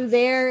comes through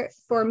there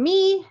for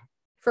me,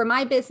 for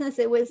my business,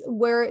 it was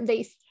where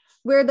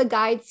the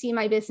guides see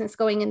my business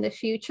going in the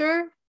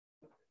future.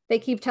 They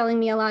keep telling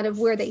me a lot of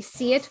where they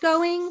see it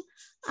going.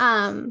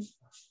 That's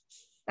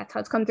how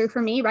it's come through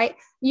for me, right?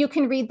 You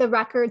can read the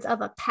records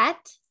of a pet.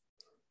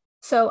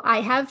 So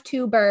I have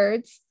 2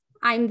 birds.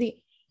 I'm the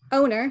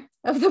owner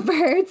of the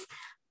birds.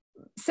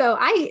 So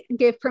I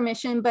give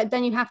permission, but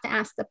then you have to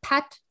ask the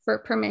pet for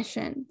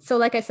permission. So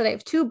like I said, I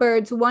have 2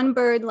 birds. One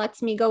bird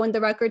lets me go in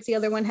the records. The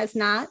other one has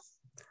not.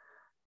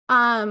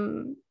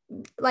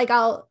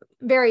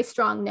 Very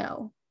strong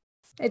no.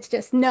 It's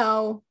just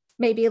no,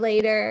 maybe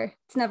later.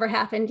 It's never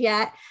happened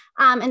yet.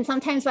 And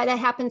sometimes why that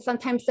happens,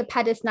 sometimes the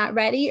pet is not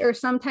ready, or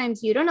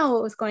sometimes you don't know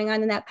what was going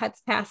on in that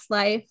pet's past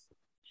life.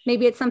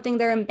 Maybe it's something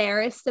they're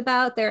embarrassed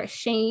about, they're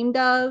ashamed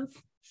of.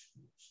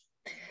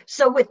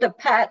 So with the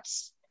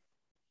pets,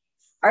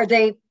 are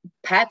they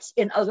pets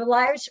in other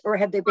lives, or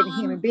have they been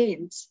human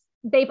beings?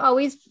 They've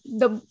always,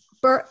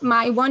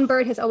 my one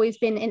bird has always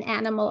been an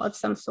animal of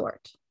some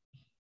sort.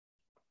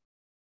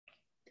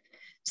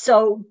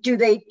 So do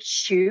they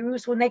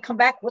choose when they come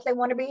back what they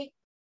want to be?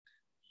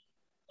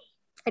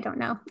 I don't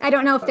know. I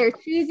don't know if they're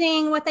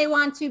choosing what they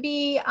want to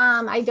be.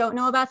 I don't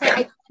know about that.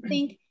 I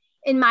think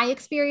in my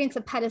experience,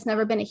 a pet has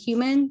never been a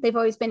human. They've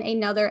always been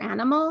another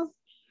animal.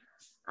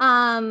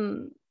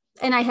 And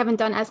I haven't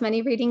done as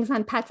many readings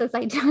on pets as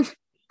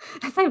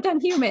I've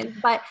done humans,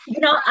 but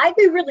I'd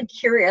be really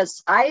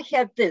curious. I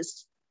had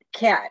this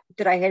cat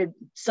that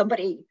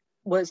somebody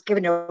was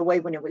giving away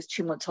when it was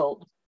 2 months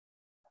old.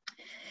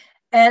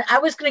 And I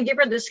was going to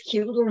give her this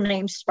cute little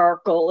name,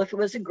 Sparkle, if it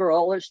was a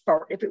girl, or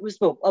Spark if it was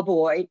a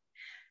boy.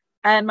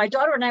 And my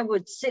daughter and I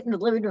would sit in the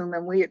living room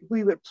and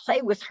we would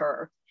play with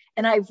her.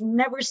 And I've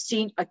never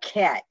seen a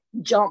cat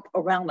jump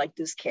around like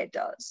this cat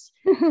does.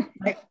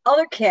 My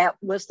other cat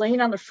was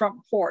laying on the front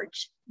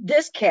porch.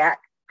 This cat,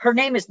 her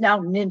name is now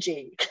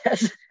Ninja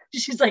because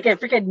she's like a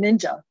freaking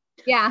ninja.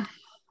 Yeah.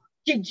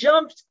 She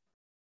jumped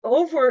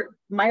over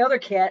my other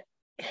cat,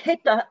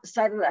 hit the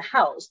side of the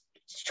house,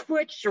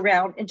 switched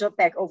around, and jumped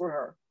back over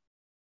her.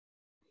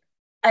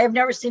 I have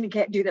never seen a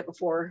cat do that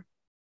before.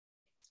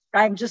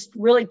 I'm just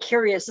really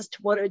curious as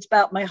to what it's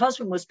about. My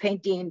husband was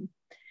painting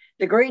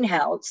the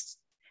greenhouse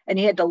and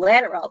he had the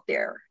ladder out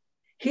there.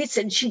 He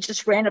said she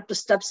just ran up the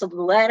steps of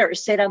the ladder,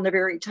 sat on the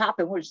very top,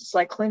 and was just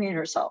like cleaning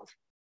herself.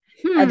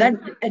 And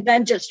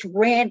then just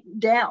ran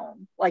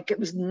down like it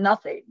was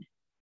nothing.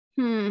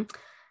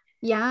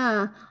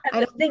 Yeah.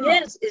 And the thing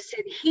is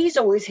that he's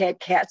always had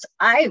cats.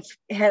 I've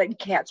had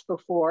cats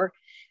before,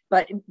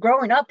 but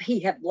growing up,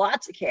 he had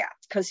lots of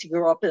cats because he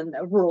grew up in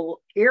a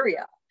rural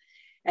area.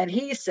 And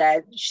he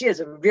said she is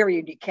a very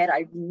unique cat.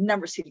 I've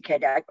never seen a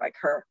cat act like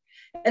her.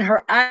 And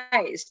her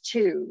eyes,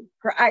 too.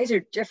 Her eyes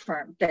are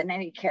different than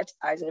any cat's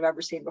eyes I've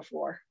ever seen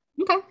before.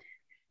 Okay.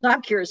 So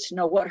I'm curious to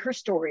know what her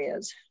story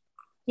is.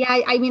 Yeah,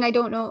 I mean, I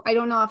don't know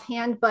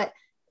offhand, but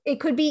it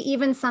could be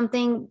even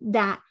something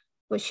that,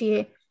 was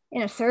she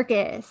in a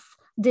circus?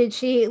 Did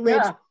she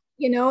live,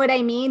 you know what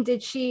I mean?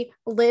 Did she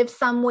live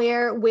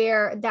somewhere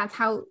where that's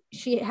how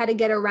she had to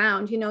get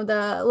around?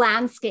 The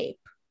landscape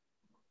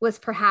was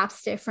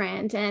perhaps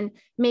different. And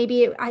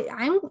maybe I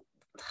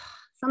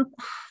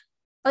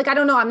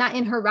don't know, I'm not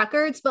in her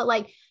records, but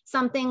like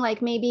something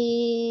like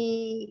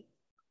maybe,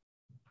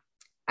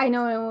 I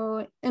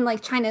know in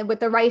like China with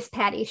the rice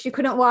paddy, she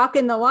couldn't walk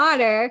in the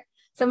water.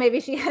 So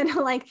maybe she had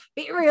to like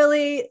be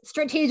really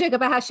strategic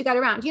about how she got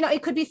around.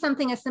 It could be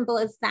something as simple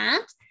as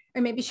that.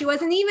 Or maybe she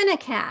wasn't even a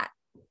cat.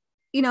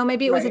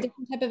 Maybe it was a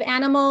different type of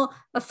animal,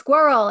 a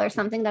squirrel or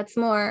something that's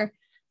more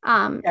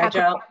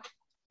agile.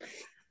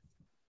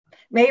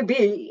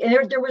 Maybe.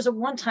 And there was a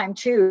one time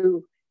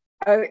too,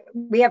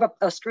 we have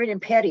a screen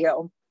and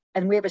patio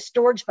and we have a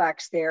storage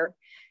box there.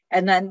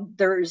 And then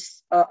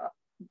there's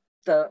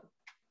the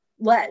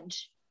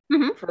ledge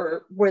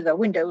for where the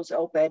windows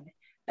open.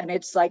 And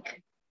it's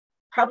like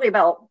probably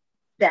about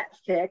that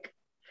thick.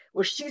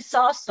 Well, she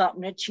saw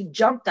something and she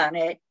jumped on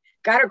it,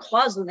 got her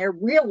claws in there,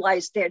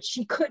 realized that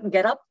she couldn't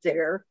get up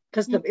there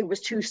because it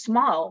was too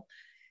small,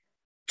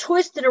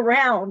 twisted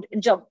around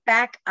and jumped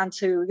back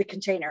onto the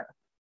container.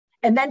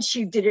 And then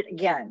she did it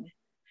again.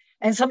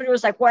 And somebody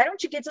was like, why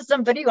don't you get this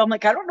on video? I'm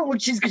like, I don't know when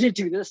she's going to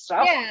do this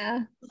stuff. Yeah.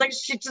 Like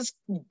she just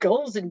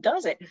goes and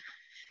does it.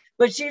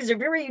 But she's a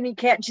very unique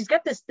cat. She's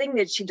got this thing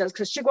that she does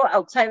because she'll go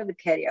outside of the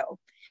patio.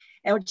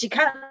 And when she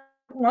kind of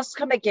wants to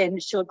come back in,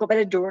 she'll go by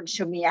the door and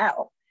she'll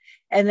meow.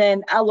 And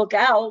then I'll look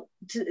out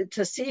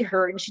to see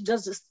her. And she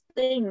does this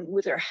thing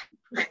with her.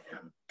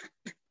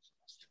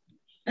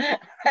 I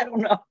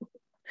don't know.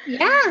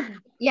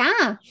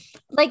 Yeah.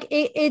 Like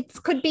it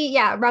could be,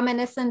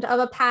 reminiscent of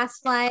a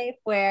past life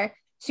where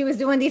she was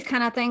doing these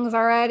kind of things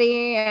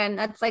already. And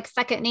that's like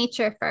second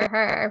nature for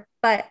her.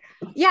 But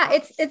yeah,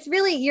 it's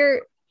really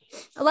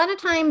a lot of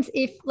times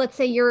if let's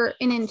say you're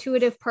an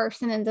intuitive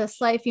person in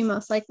this life, you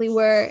most likely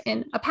were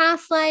in a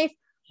past life,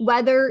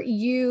 whether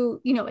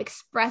you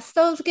express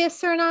those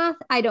gifts or not,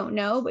 I don't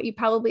know, but you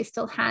probably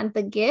still had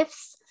the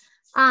gifts.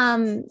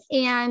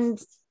 And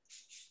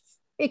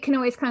it can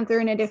always come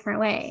through in a different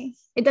way.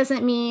 It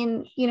doesn't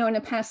mean, in a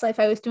past life,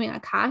 I was doing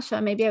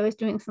Akasha, maybe I was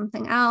doing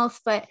something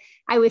else, but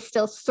I was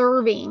still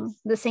serving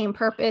the same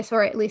purpose,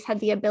 or at least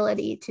had the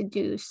ability to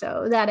do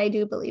so. That I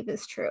do believe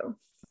is true.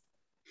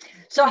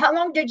 So how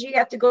long did you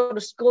have to go to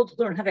school to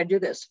learn how to do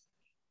this?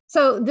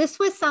 So this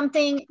was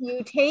something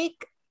you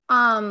take,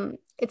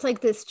 it's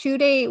like this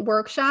 2-day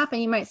workshop,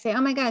 and you might say,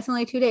 oh my God, it's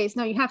only 2 days.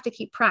 No, you have to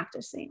keep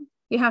practicing.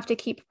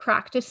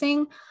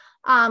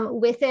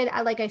 With it.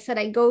 Like I said,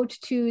 I go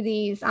to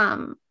these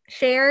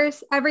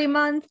shares every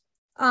month.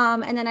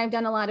 And then I've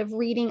done a lot of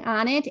reading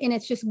on it, and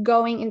it's just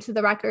going into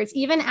the records.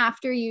 Even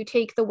after you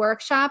take the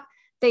workshop,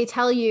 they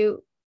tell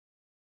you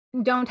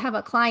don't have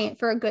a client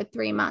for a good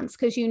 3 months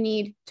because you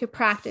need to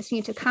practice. You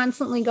need to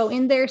constantly go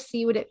in there,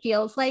 see what it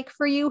feels like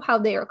for you, how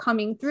they are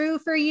coming through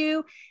for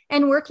you,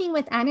 and working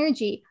with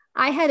energy.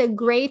 I had a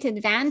great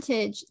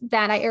advantage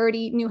that I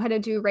already knew how to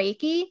do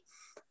Reiki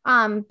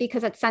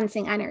because it's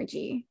sensing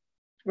energy.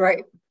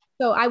 Right.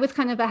 So I was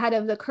kind of ahead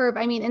of the curve.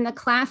 I mean, in the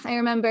class, I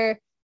remember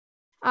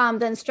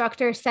the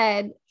instructor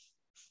said,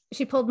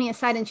 she pulled me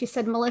aside and she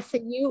said, Melissa,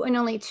 you and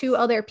only 2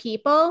 other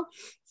people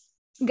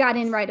got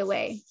in right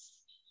away.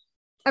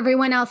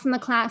 Everyone else in the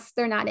class,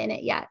 they're not in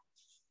it yet.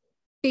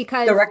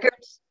 Because the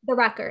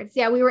records.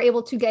 Yeah, we were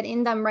able to get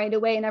in them right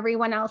away and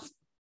everyone else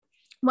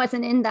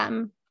wasn't in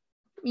them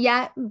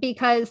yet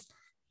because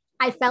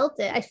I felt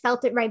it. I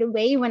felt it right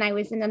away when I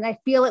was in them. I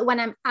feel it when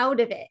I'm out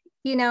of it,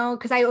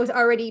 because I was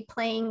already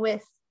playing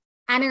with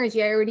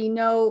energy. I already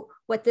know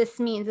what this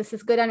means. This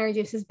is good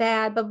energy. This is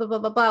bad, blah, blah, blah,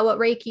 blah, blah, what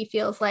Reiki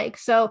feels like.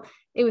 So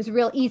it was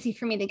real easy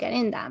for me to get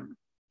in them.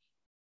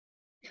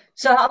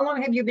 So how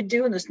long have you been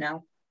doing this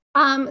now?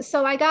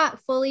 So I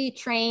got fully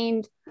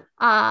trained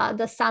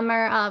the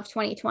summer of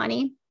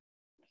 2020.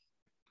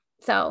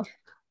 So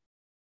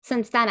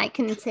since then, I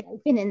can say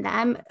I've been in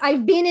them.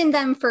 I've been in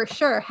them for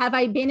sure. Have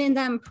I been in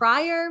them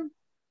prior?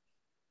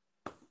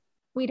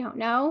 We don't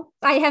know.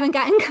 I haven't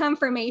gotten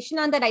confirmation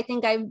on that. I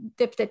think I've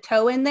dipped a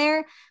toe in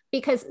there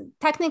because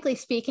technically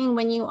speaking,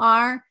 when you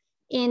are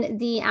in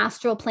the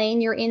astral plane,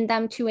 you're in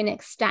them to an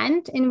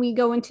extent, and we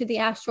go into the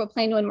astral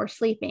plane when we're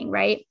sleeping,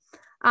 right?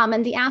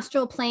 And the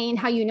astral plane,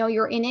 how you know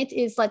you're in it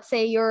is, let's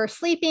say you're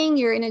sleeping,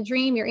 you're in a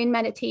dream, you're in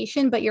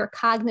meditation, but you're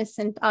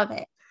cognizant of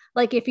it.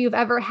 Like if you've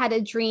ever had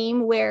a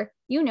dream where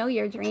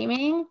you're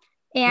dreaming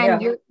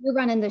and you're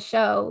running the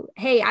show.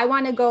 Hey, I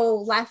want to go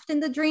left in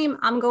the dream.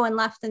 I'm going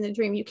left in the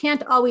dream. You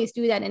can't always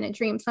do that in a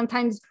dream.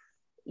 Sometimes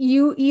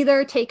you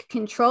either take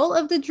control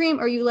of the dream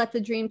or you let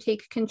the dream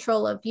take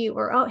control of you.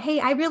 Or, oh, hey,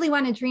 I really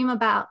want to dream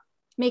about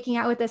making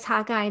out with this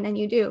hot guy. And then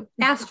you do.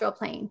 Astral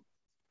plane.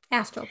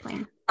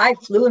 I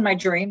flew in my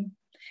dream.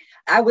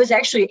 I was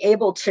actually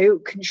able to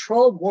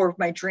control more of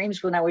my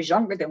dreams when I was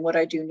younger than what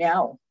I do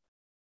now.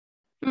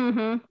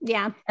 Mm-hmm.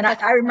 Yeah. And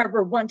I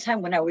remember one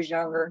time when I was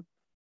younger,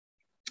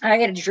 I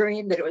had a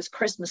dream that it was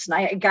Christmas and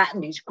I had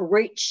gotten these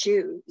great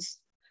shoes.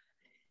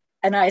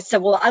 And I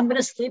said, well, I'm going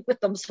to sleep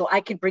with them so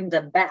I can bring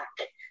them back.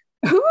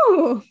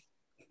 Ooh,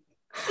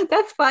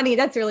 that's funny.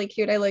 That's really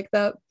cute. I like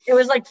that. It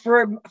was like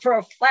for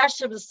a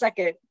flash of a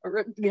second,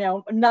 or,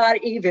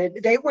 not even.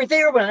 They were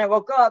there when I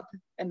woke up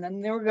and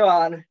then they were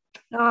gone.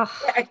 Oh.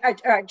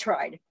 I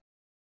tried.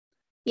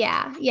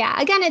 Yeah.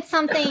 Again, it's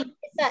something,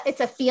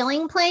 it's a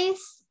feeling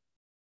place.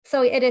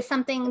 So it is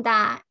something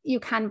that you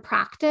can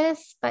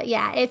practice. But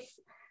yeah,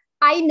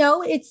 I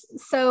know it's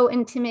so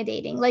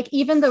intimidating. Like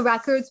even the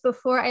records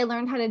before I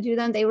learned how to do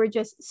them, they were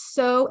just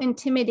so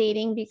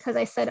intimidating because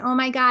I said, oh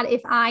my God,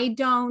 if I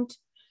don't,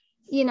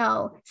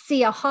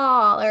 see a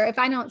hall or if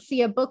I don't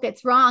see a book,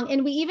 it's wrong.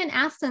 And we even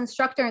asked the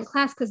instructor in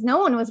class because no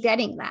one was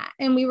getting that.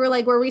 And we were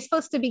like, were we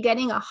supposed to be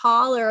getting a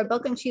hall or a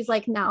book? And she's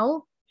like,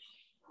 no.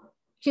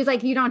 She's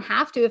like, you don't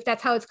have to if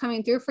that's how it's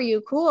coming through for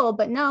you. Cool.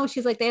 But no,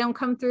 she's like, they don't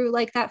come through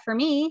like that for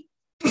me.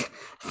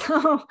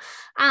 So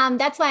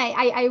that's why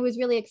I was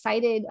really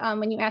excited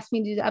when you asked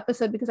me to do the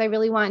episode, because I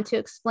really wanted to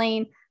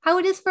explain how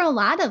it is for a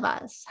lot of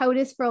us,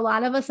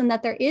 and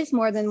that there is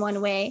more than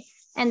one way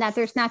and that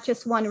there's not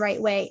just one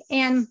right way.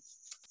 And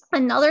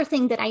another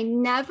thing that I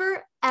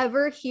never,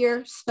 ever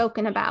hear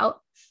spoken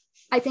about,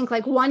 I think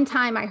like one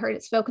time I heard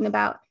it spoken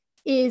about,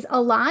 is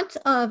a lot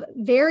of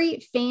very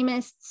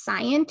famous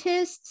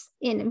scientists,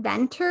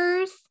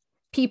 inventors,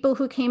 people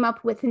who came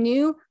up with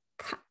new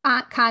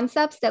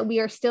concepts that we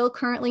are still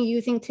currently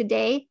using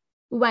today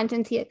went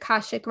into the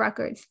Akashic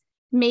records.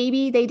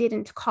 Maybe they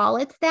didn't call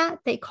it that.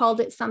 They called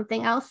it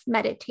something else,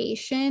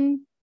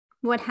 meditation,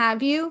 what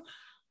have you.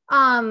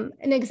 An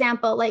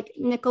example like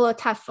Nikola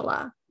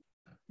Tesla,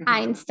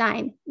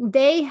 Einstein,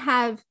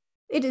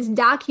 it is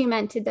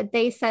documented that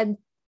they said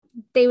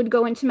they would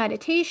go into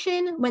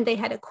meditation when they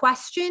had a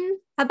question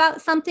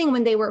about something,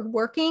 when they were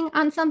working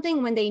on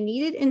something, when they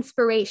needed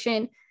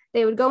inspiration,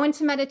 they would go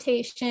into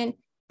meditation,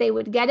 they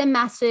would get a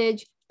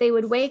message, they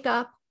would wake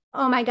up,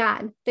 oh my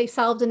God, they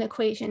solved an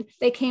equation.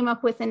 They came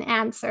up with an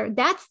answer.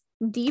 That's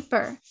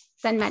deeper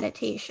than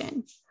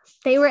meditation.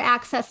 They were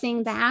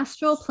accessing the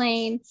astral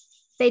plane.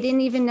 They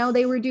didn't even know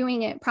they were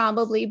doing it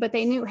probably, but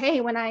they knew, hey,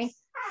 when I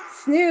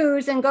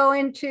snooze and go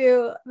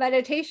into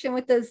meditation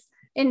with this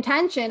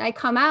intention, I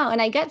come out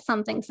and I get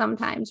something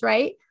sometimes,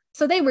 right?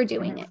 So they were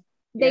doing it.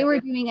 They were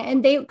doing it.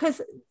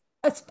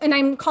 And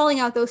I'm calling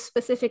out those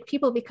specific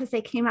people because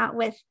they came out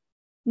with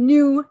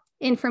new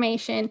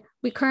information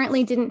we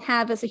currently didn't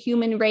have as a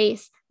human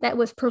race that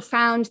was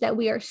profound, that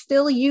we are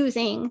still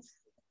using,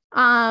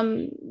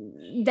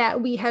 that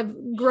we have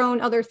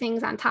grown other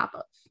things on top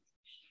of.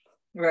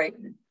 Right.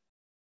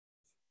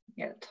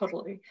 Yeah,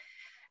 totally.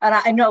 And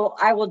I know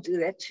I will do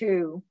that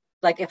too.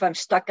 Like if I'm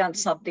stuck on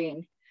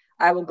something,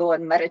 I will go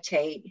and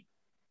meditate.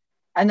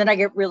 And then I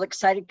get real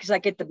excited because I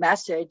get the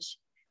message.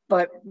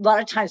 But a lot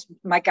of times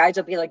my guides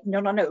will be like,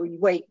 no,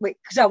 wait,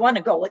 because I want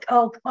to go like,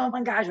 oh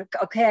my gosh,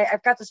 okay,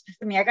 I've got this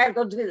for me. I got to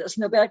go do this.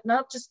 And they'll be like,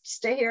 no, just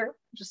stay here.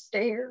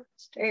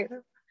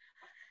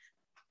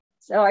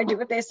 So I do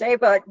what they say,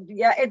 but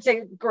yeah, it's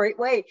a great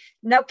way.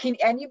 Now, can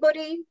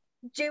anybody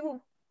do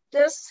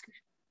this?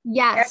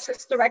 Yes.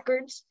 Access the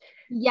records?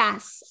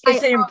 Yes.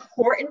 Is it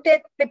important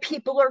that the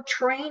people are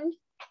trained?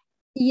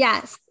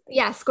 Yes.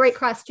 Great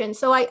question.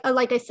 So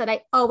like I said,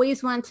 I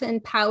always want to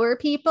empower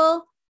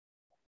people.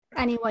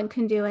 Anyone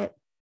can do it.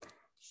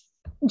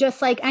 Just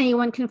like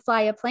anyone can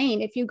fly a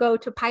plane. If you go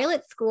to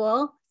pilot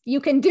school, you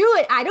can do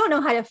it. I don't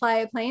know how to fly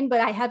a plane, but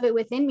I have it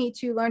within me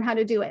to learn how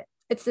to do it.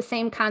 It's the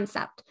same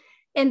concept.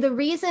 And the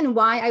reason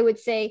why I would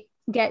say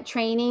get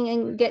training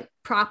and get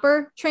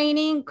proper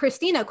training,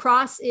 Christina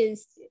Cross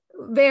is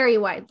very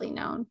widely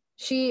known.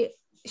 She's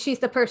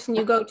the person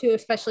you go to,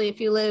 especially if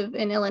you live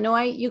in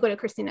Illinois, you go to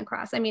Christina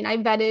Cross. I mean, I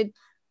vetted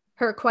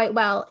her quite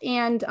well.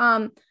 And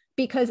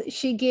because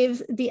she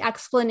gives the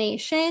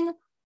explanation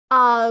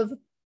of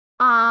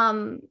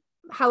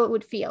how it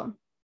would feel.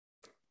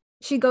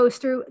 She goes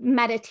through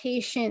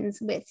meditations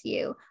with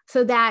you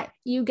so that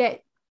you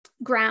get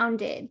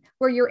grounded,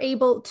 where you're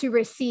able to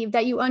receive,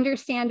 that you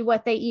understand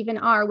what they even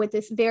are with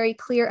this very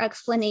clear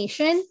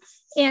explanation.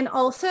 And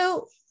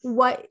also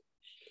what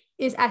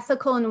is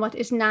ethical and what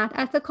is not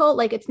ethical.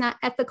 Like, it's not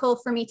ethical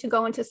for me to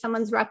go into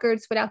someone's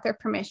records without their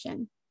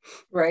permission.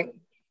 Right.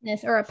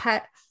 Or a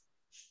pet,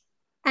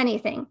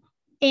 anything.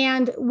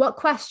 And what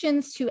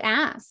questions to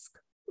ask.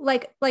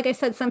 Like I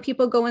said, some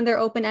people go in there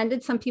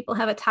open-ended. Some people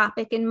have a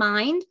topic in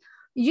mind.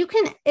 You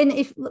can, and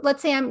if,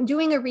 let's say I'm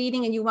doing a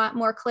reading and you want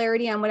more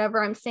clarity on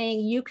whatever I'm saying,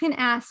 you can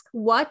ask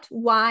what,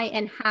 why,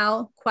 and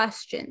how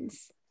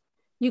questions.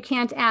 You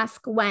can't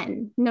ask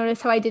when.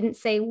 Notice how I didn't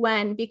say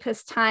when,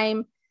 because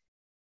time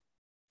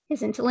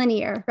isn't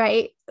linear,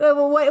 right?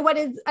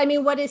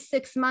 What is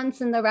 6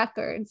 months in the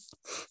records?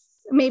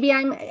 Maybe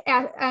I'm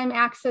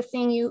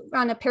accessing you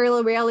on a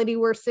parallel reality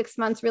where 6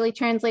 months really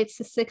translates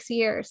to 6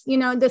 years.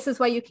 This is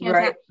why you can't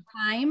ask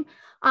time.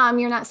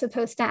 You're not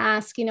supposed to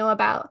ask,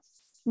 about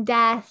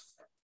death.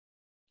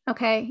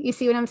 Okay. You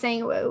see what I'm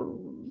saying?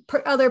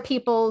 Other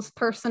people's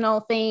personal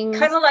things.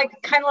 Kind of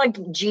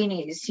like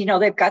genies,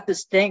 they've got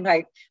this thing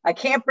like, I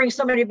can't bring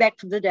somebody back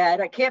from the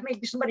dead. I can't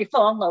make somebody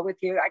fall in love with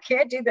you. I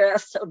can't do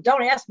this. So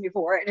don't ask me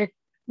for it.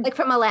 Like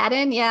from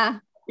Aladdin. Yeah.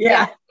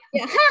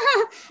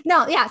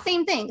 No, yeah,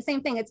 same thing.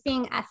 It's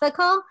being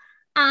ethical.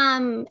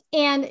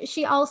 And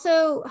she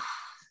also,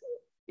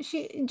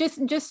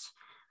 just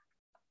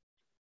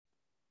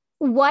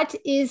what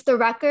is the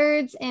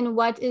records and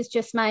what is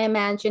just my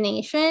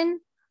imagination?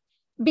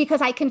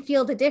 Because I can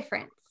feel the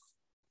difference.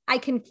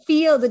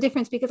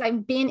 Because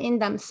I've been in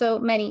them so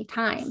many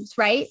times,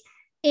 right?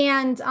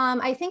 And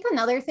I think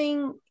another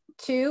thing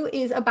too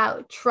is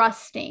about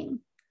trusting.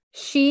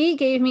 She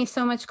gave me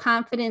so much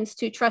confidence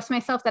to trust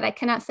myself that I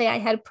cannot say I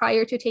had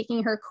prior to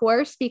taking her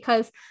course,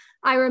 because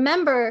I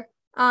remember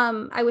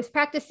I was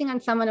practicing on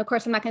someone. Of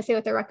course, I'm not going to say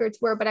what the records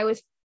were, but I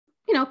was,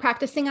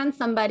 practicing on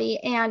somebody,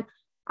 and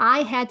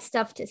I had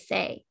stuff to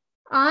say.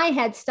 I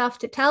had stuff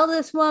to tell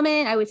this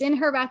woman. I was in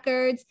her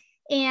records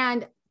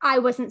and I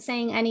wasn't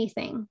saying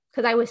anything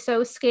because I was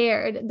so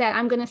scared that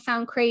I'm going to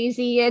sound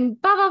crazy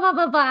and blah, blah, blah,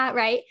 blah, blah,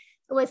 right?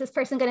 Was this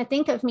person going to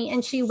think of me?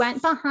 And she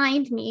went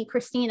behind me,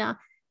 Christina,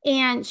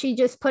 and she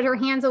just put her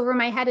hands over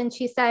my head and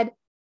she said,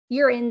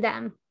 "You're in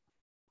them."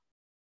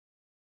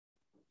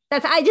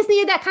 I just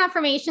needed that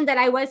confirmation that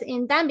I was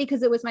in them,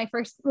 because it was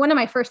one of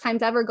my first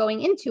times ever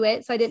going into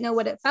it. So I didn't know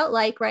what it felt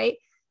like right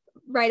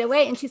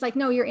away. And she's like,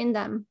 "No, you're in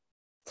them.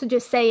 So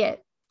just say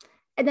it."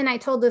 And then I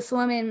told this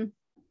woman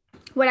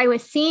what I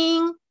was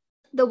seeing.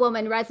 The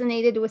woman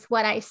resonated with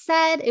what I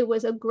said. It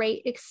was a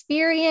great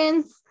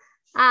experience.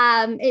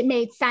 It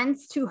made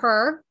sense to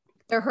her.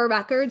 They're her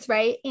records,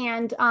 right?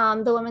 And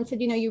the woman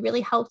said, "You really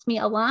helped me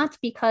a lot,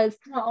 because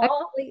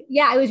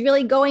I was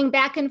really going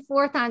back and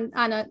forth on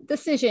a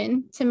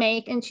decision to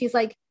make." And she's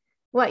like,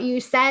 "What you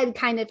said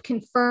kind of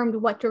confirmed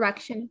what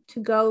direction to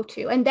go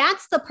to." And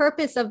that's the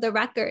purpose of the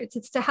records.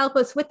 It's to help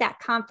us with that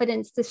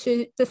confidence,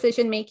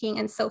 decision making,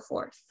 and so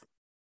forth.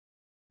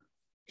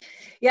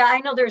 Yeah,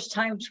 I know there's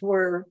times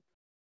where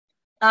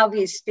I'll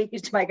be speaking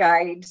to my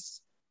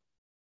guides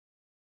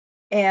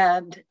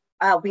and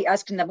I'll be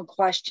asking them a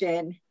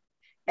question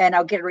and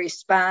I'll get a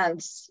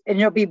response, and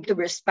it'll be the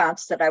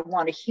response that I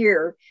want to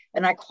hear.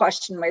 And I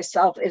question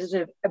myself,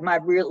 am I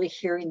really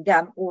hearing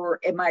them, or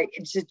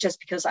is it just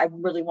because I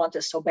really want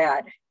this so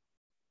bad?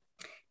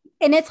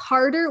 And it's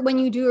harder when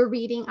you do a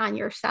reading on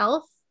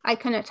yourself. I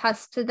can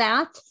attest to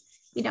that.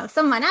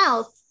 Someone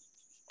else,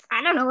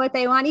 I don't know what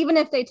they want. Even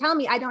if they tell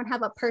me, I don't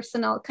have a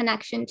personal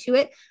connection to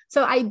it.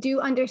 So I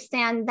do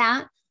understand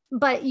that,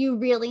 but you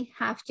really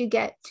have to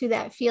get to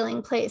that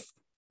feeling place.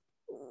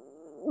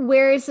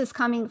 Where is this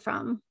coming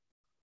from?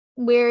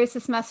 Where is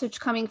this message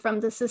coming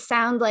from? Does this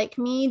sound like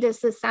me? Does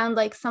this sound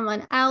like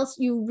someone else?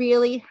 You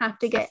really have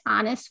to get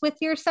honest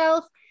with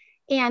yourself.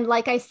 And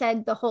like I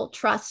said, the whole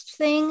trust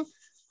thing.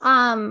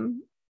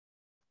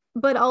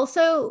 But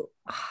also,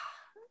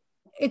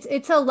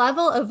 it's a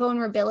level of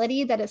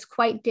vulnerability that is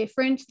quite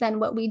different than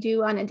what we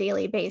do on a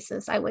daily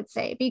basis, I would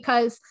say,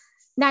 because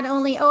not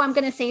only, oh, I'm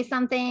going to say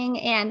something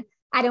and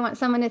I don't want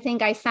someone to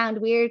think I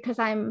sound weird because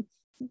I'm,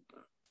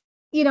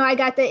 I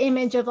got the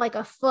image of like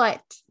a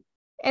foot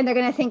and they're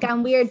going to think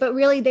I'm weird, but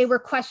really they were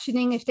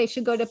questioning if they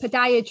should go to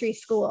podiatry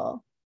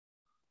school.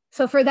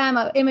 So for them,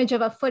 an image of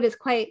a foot is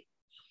quite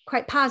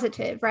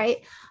positive, right?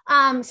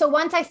 So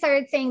once I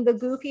started saying the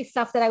goofy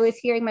stuff that I was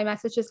hearing, my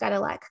message just got a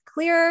lot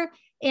clearer.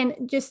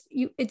 And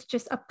it's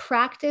just a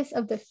practice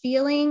of the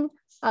feeling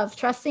of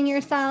trusting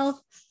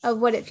yourself, of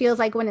what it feels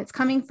like when it's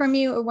coming from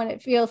you, or when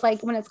it feels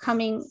like when it's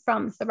coming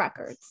from the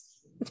records.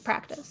 It's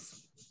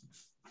practice.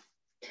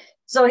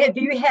 So have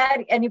you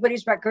had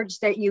anybody's records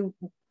that you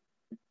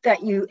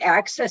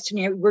accessed and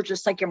you were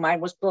just like your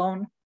mind was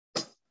blown?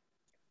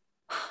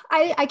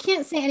 I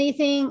can't say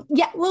anything.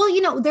 Yeah. Well,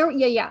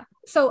 yeah.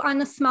 So on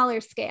a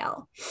smaller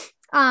scale,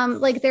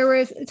 like there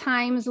was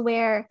times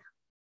where,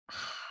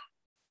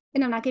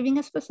 and I'm not giving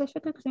a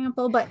specific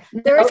example, but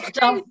there was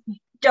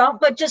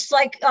don't, but just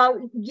like, I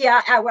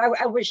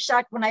was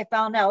shocked when I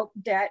found out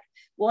that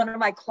one of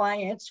my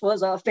clients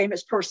was a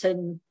famous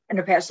person in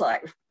a past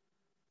life.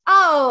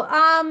 Oh,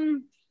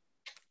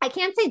 I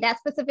can't say that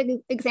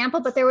specific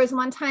example, but there was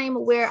one time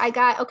where I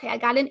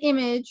got an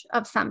image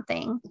of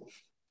something.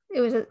 It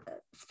was a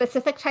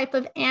specific type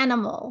of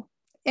animal.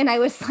 And I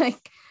was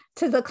like,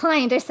 to the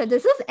client, I said,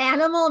 does this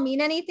animal mean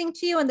anything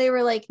to you? And they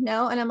were like,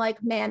 no. And I'm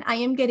like, man, I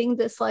am getting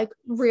this like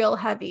real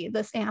heavy,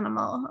 this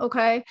animal.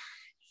 Okay.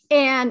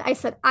 And I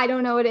said, I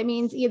don't know what it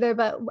means either,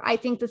 but I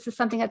think this is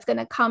something that's going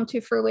to come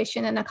to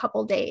fruition in a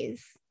couple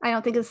days. I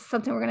don't think this is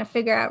something we're going to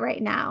figure out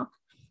right now.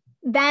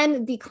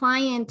 Then the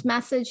client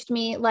messaged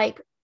me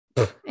like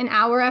an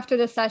hour after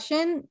the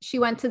session. She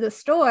went to the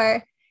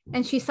store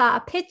and she saw a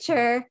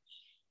picture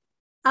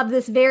of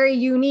this very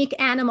unique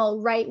animal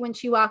right when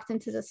she walked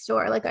into the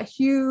store, like a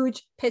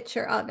huge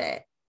picture of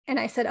it. And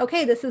I said,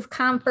 okay, this is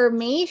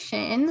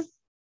confirmation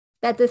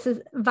that this is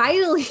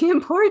vitally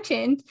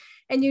important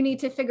and you need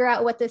to figure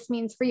out what this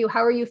means for you.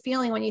 How are you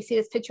feeling when you see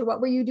this picture?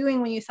 What were you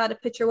doing when you saw the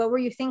picture? What were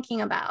you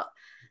thinking about?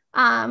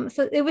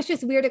 So it was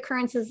just weird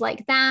occurrences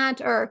like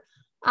that, or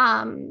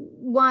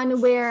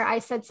one where I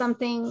said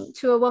something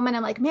to a woman,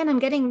 I'm like, man, I'm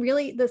getting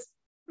this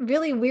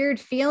really weird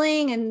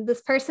feeling, and this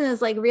person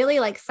is like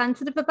really like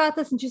sensitive about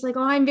this, and she's like,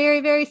 oh, I'm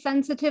very, very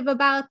sensitive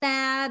about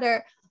that.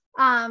 Or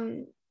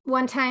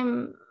one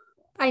time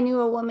I knew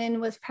a woman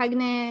was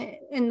pregnant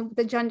and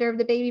the gender of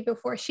the baby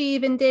before she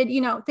even did,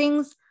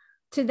 things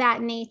to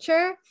that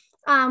nature,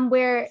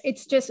 where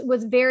it's just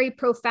was very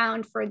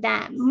profound for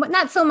them.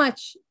 Not so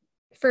much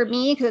for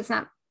me because it's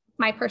not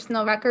my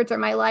personal records or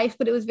my life,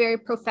 but it was very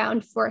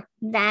profound for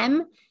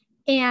them.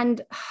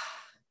 And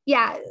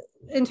yeah,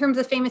 in terms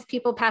of famous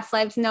people, past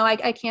lives, no,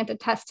 I can't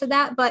attest to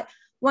that. But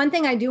one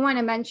thing I do want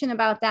to mention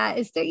about that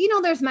is that,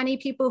 there's many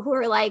people who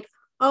are like,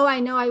 oh, I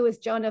know I was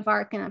Joan of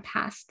Arc in a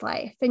past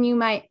life. And you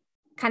might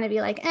kind of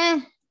be like,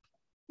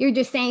 you're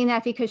just saying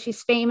that because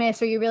she's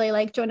famous or you really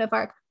like Joan of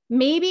Arc.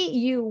 Maybe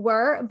you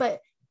were,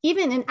 but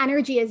even an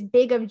energy as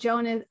big of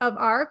Joan of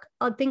Arc,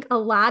 I think a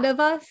lot of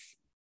us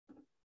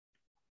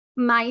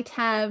might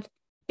have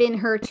been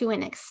her to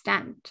an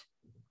extent.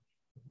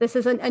 This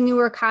is a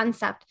newer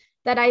concept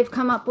that I've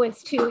come up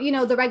with too.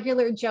 The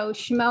regular Joe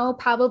Schmo,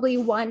 probably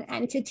one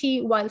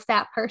entity was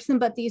that person,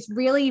 but these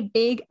really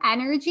big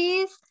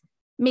energies,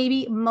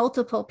 maybe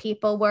multiple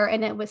people were,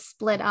 and it was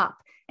split up.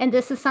 And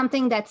this is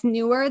something that's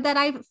newer that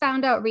I've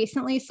found out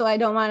recently. So I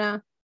don't want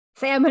to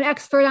say I'm an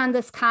expert on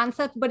this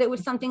concept, but it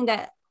was something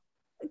that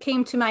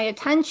came to my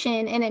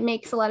attention, and it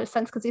makes a lot of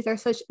sense because these are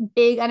such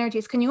big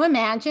energies. Can you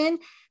imagine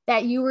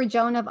that you were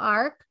Joan of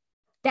Arc?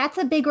 That's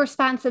a big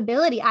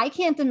responsibility. I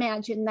can't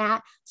imagine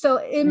that.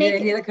 So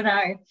neither can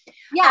I.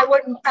 Yeah.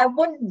 I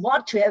wouldn't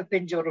want to have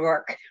been Joan of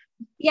Arc.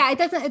 Yeah,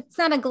 it's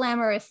not a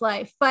glamorous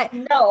life, but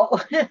no.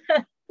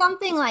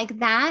 Something like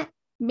that,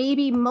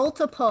 maybe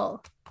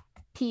multiple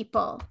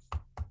people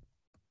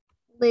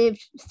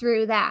lived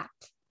through that.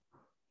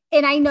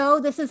 And I know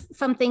this is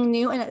something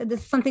new, and this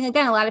is something,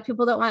 again, a lot of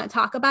people don't want to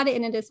talk about it,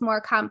 and it is more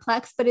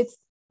complex, but it's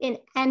an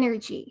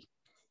energy.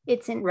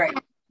 It's an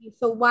energy.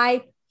 So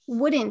why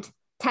wouldn't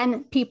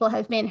 10 people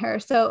have been her?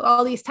 So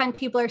all these 10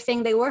 people are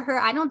saying they were her.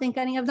 I don't think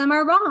any of them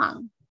are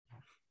wrong.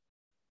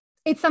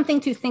 It's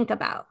something to think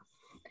about.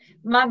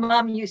 My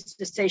mom used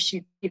to say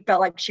she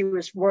felt like she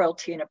was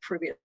royalty in a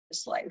previous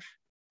life.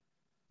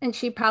 And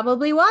she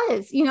probably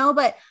was,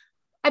 but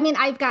I mean,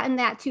 I've gotten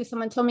that too.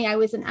 Someone told me I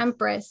was an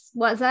empress.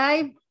 Was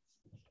I?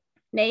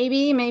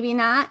 Maybe, maybe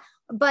not.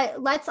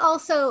 But let's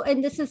also,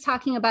 and this is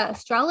talking about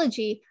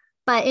astrology,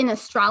 but in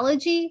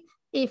astrology,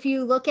 if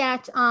you look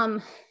at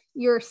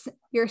your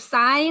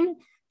sign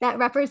that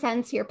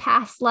represents your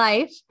past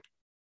life,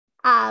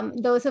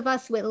 those of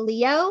us with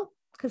Leo,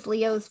 because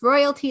Leo's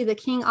royalty, the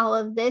king, all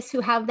of this,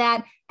 who have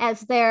that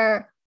as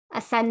their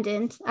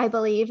ascendant, I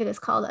believe it is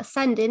called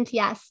ascendant.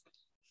 Yes,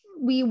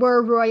 we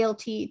were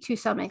royalty to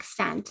some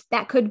extent.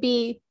 That could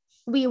be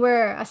we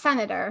were a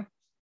senator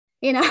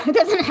You know, it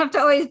doesn't have to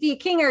always be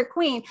king or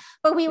queen,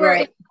 but we were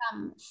in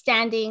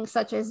standing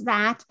such as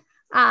that,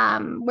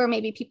 where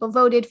maybe people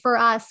voted for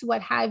us,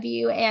 what have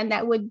you, and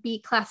that would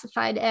be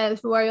classified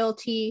as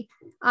royalty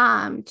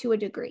to a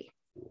degree.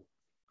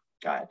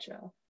 Gotcha.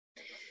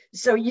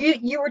 So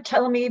you were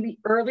telling me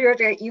earlier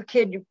that you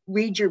could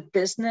read your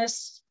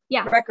business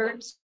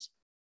records.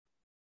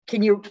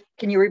 Can you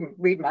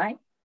read mine?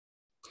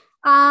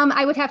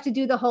 I would have to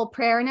do the whole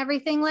prayer and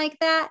everything like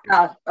that.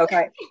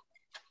 Okay.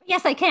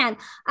 Yes, I can,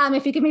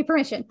 if you give me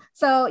permission.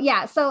 So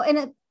yeah,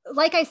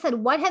 like I said,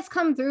 what has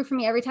come through for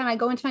me every time I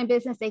go into my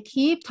business, they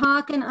keep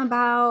talking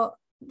about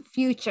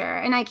future,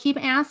 and I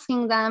keep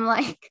asking them,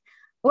 like,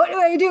 what do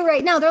I do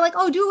right now? They're like,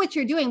 oh, do what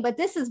you're doing, but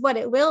this is what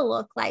it will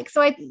look like.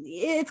 So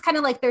it's kind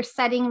of like they're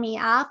setting me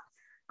up,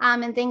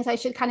 and things I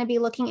should kind of be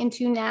looking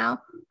into now,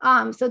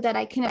 so that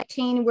I can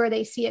attain where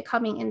they see it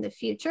coming in the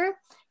future.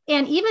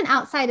 And even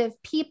outside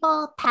of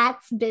people,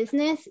 pets,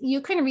 business,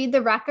 you can read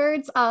the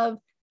records of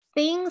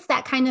things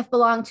that kind of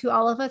belong to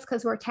all of us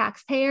because we're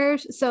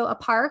taxpayers. So a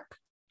park,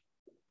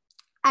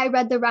 I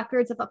read the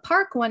records of a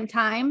park one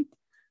time,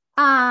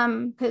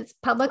 because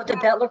public. What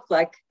did that look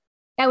like?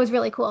 That was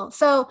really cool.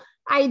 So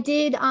I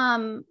did,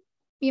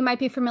 you might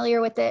be familiar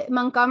with it,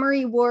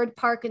 Montgomery Ward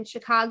Park in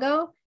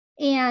Chicago.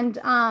 And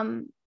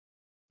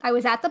I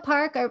was at the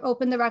park, I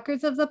opened the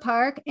records of the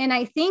park, and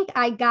I think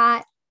I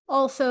got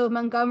also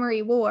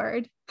Montgomery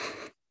Ward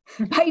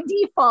by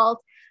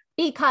default,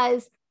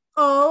 because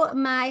oh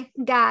my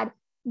God,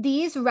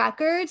 these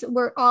records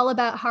were all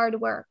about hard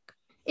work.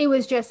 It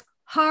was just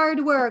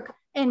hard work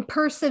and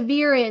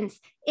perseverance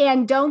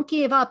and don't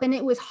give up. And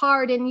it was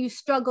hard and you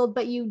struggled,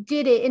 but you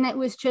did it. And it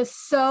was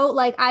just so,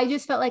 like, I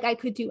just felt like I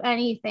could do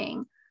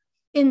anything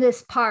in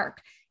this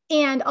park.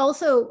 And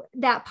also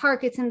that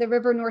park, it's in the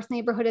River North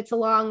neighborhood. It's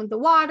along the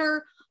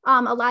water.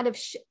 A lot of,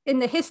 in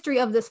the history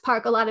of this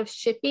park, a lot of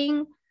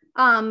shipping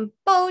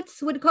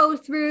boats would go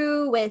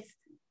through with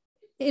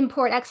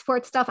import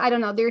export stuff. I don't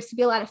know, there used to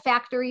be a lot of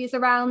factories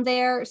around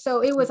there,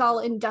 so it was all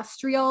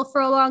industrial for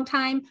a long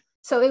time.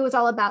 So it was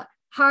all about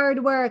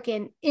hard work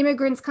and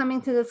immigrants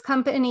coming to this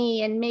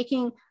company and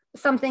making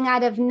something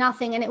out of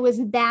nothing. And it was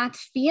that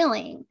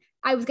feeling,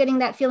 I was getting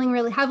that feeling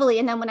really heavily.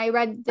 And then when I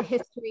read the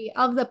history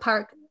of the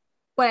park,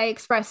 what I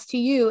expressed to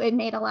you, it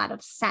made a lot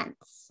of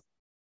sense.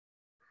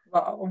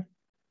 Wow.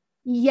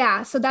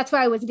 Yeah, so that's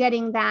why I was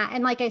getting that.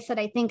 And like I said,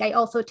 I think I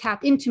also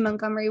tapped into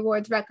Montgomery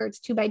Ward's records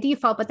too by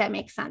default, but that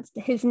makes sense.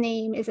 His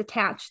name is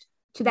attached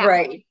to that.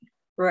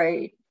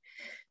 Right.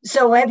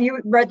 So have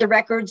you read the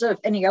records of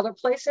any other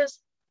places?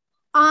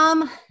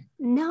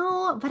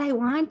 No, but I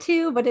want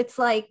to, but it's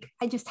like,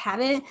 I just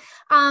haven't.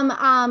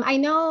 I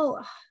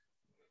know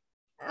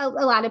a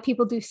lot of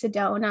people do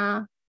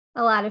Sedona.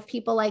 A lot of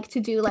people like to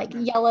do like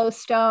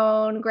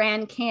Yellowstone,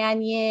 Grand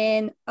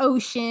Canyon,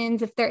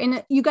 oceans. If they're in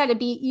it, you got to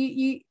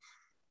be,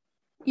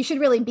 you should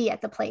really be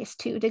at the place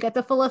too to get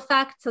the full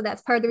effect. So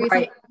that's part of the reason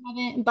I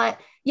haven't. But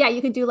yeah,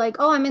 you could do like,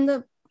 oh, I'm in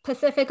the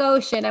Pacific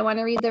Ocean, I want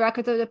to read the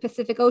records of the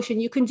Pacific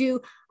Ocean. You can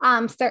do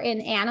certain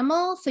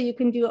animals. So you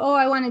can do, oh,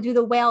 I want to do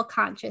the whale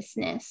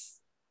consciousness,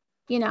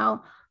 you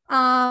know,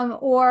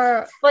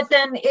 or. But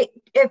then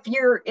if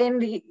you're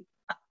in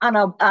on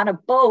a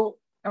boat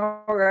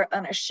or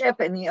on a ship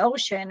in the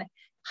ocean,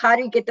 how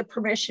do you get the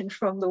permission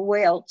from the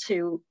whale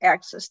to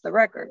access the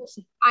records?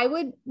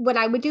 What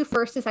I would do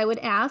first is I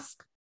would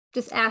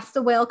just ask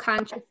the whale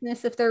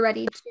consciousness if they're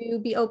ready to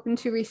be open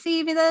to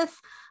receiving this.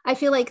 I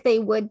feel like they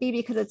would be,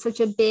 because it's such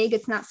a big,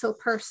 it's not so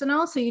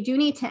personal. So you do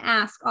need to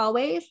ask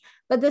always,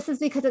 but this is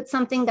because it's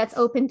something that's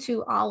open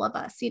to all of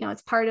us. You know,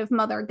 it's part of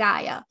Mother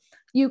Gaia.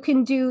 You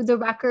can do the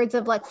records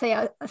of, let's say,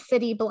 a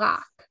city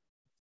block.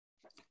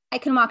 I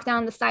can walk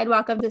down the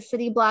sidewalk of the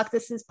city block.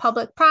 This is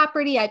public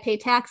property. I pay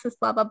taxes,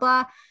 blah, blah,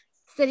 blah.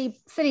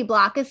 City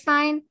block is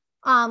fine.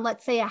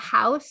 Let's say a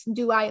house.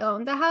 Do I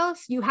own the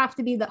house? You have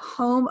to be the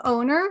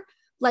homeowner.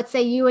 Let's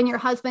say you and your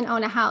husband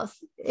own a house.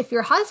 If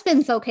your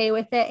husband's okay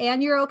with it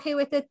and you're okay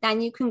with it,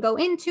 then you can go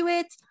into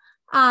it.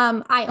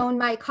 I own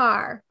my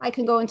car. I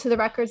can go into the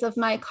records of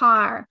my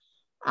car.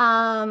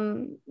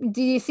 Do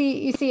you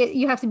see it?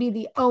 You have to be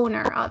the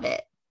owner of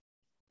it.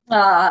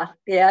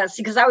 Yes,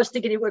 because I was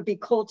thinking it would be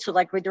cool to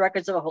like read the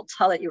records of a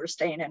hotel that you were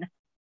staying in.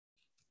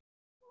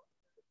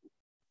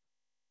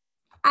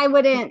 I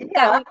wouldn't.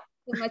 Yeah.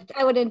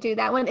 I wouldn't do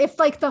that one. If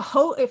like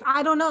if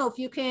I don't know if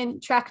you can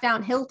track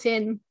down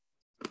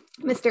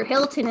Mr.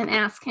 Hilton, and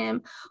ask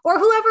him, or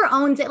whoever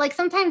owns it. Like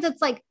sometimes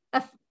it's like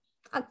a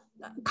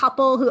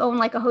couple who own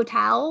like a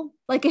hotel.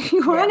 Like if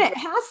you want to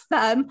ask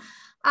them,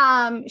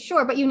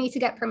 sure, but you need to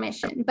get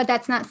permission. But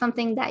that's not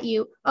something that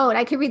you own.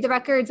 I could read the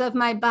records of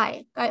my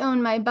bike. I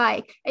own my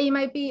bike. And you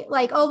might be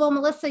like, oh, well,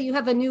 Melissa, you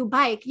have a new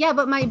bike. Yeah,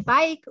 but my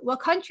bike, what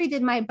country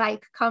did my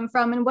bike come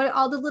from? And what are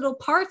all the little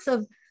parts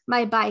of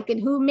my bike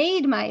and who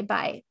made my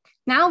bike?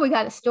 Now we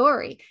got a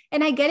story.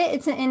 And I get it.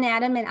 It's an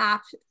inanimate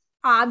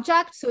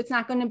object. So it's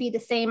not going to be the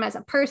same as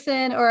a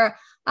person or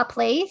a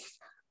place.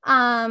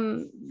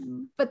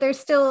 But there's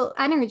still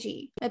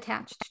energy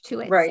attached to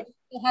it. Right.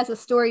 it has a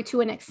story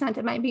to an extent.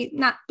 It might be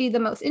not be the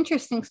most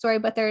interesting story,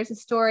 but there's a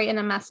story and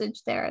a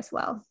message there as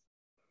well.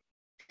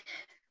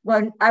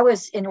 When I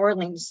was in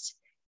Orleans,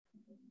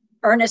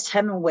 Ernest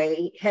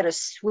Hemingway had a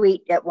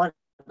suite at one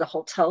of the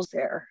hotels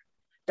there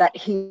that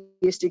he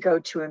used to go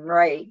to and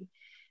write.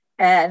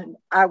 And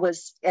I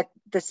was at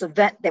this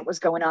event that was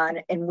going on,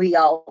 and we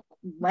all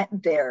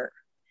went there.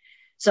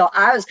 So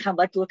I was kind of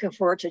like looking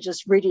forward to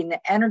just reading the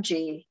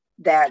energy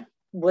that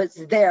was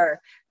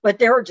there. But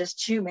there were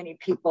just too many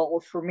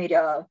people for me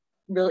to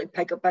really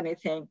pick up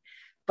anything.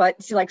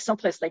 But see, like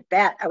someplace like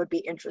that, I would be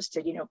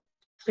interested,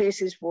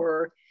 places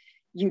where,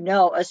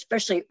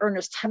 especially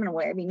Ernest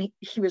Hemingway. I mean,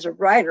 he was a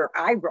writer.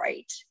 I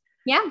write.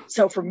 Yeah.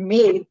 So for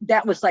me,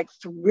 that was like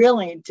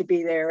thrilling to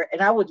be there.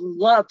 And I would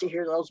love to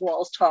hear those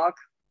walls talk.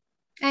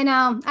 I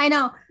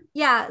know.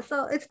 Yeah.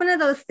 So it's one of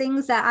those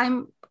things that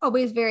I'm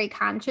always very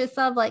conscious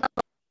of, like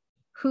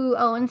who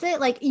owns it.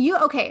 Like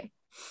okay.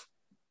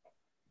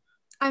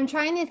 I'm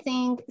trying to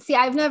think. See,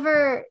 I've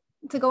never,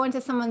 to go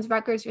into someone's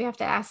records, we have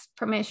to ask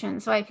permission.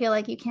 So I feel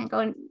like you can't go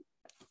in.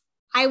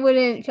 I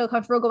wouldn't feel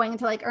comfortable going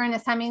into like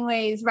Ernest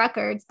Hemingway's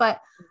records, but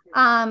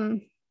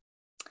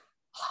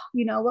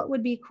what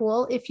would be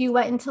cool if you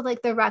went into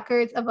like the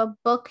records of a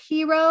book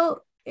he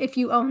wrote, if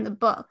you own the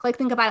book. Like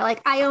think about it,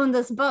 like I own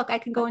this book, I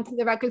can go into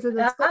the records of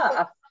this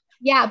book.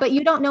 Yeah, but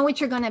you don't know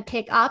what you're going to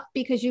pick up,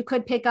 because you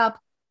could pick up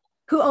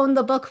who owned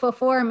the book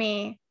before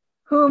me,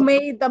 who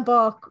made the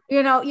book,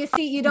 you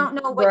see, you don't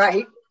know what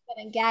you're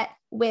going to get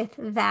with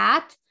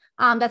that.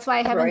 That's why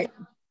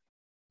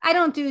I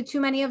don't do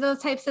too many of those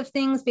types of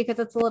things, because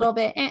it's a little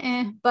bit,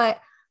 but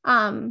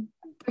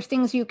there's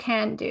things you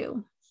can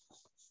do.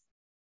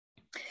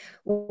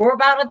 We're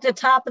about at the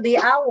top of the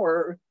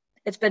hour.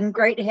 It's been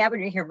great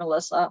having you here,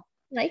 Melissa.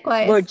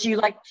 Likewise. Would you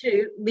like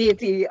to leave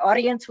the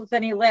audience with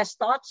any last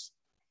thoughts?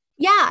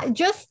 Yeah,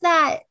 just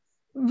that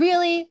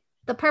really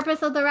the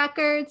purpose of the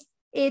records,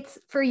 it's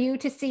for you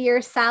to see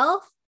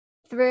yourself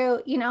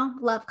through,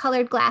 love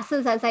colored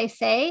glasses, as I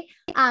say,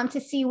 to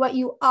see what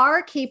you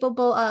are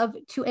capable of,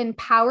 to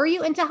empower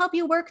you and to help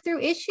you work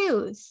through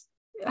issues.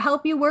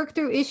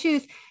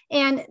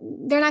 And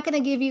they're not going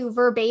to give you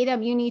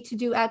verbatim, you need to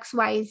do X,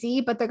 Y,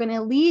 Z, but they're going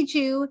to lead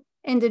you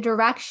in the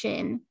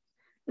direction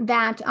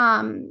that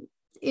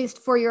is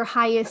for your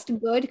highest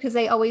good, because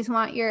they always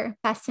want your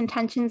best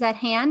intentions at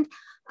hand,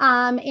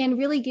 and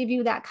really give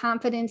you that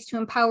confidence to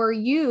empower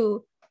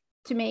you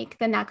to make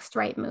the next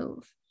right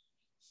move.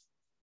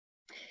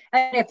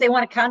 And if they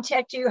want to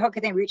contact you, how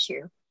can they reach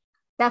you?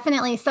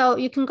 Definitely. So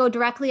you can go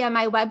directly on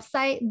my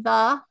website,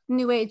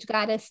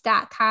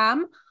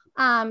 thenewagegoddess.com,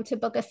 to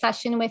book a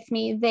session with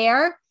me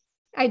there.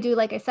 I do,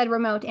 like I said,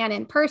 remote and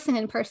in person.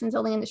 In person's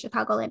only in the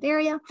Chicagoland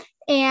area.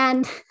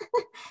 And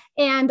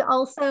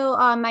also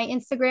my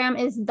Instagram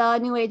is the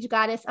New Age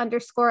Goddess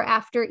 _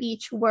 after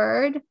each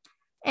word.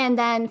 And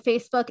then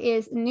Facebook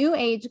is New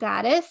Age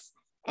Goddess.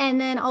 And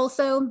then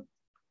also,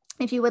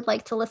 if you would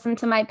like to listen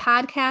to my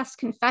podcast,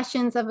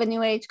 Confessions of a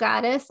New Age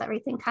Goddess,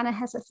 everything kind of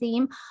has a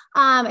theme.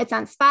 It's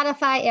on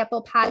Spotify,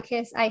 Apple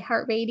Podcasts,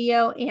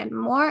 iHeartRadio, and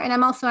more. And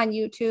I'm also on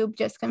YouTube,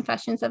 just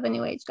Confessions of a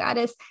New Age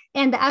Goddess.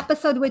 And the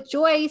episode with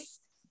Joyce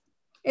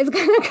is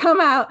going to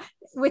come out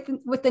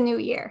with the new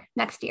year,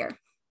 next year.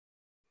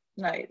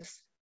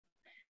 Nice.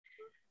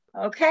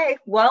 Okay.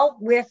 Well,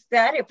 with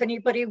that, if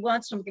anybody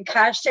wants some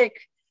Akashic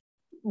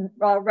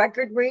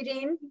record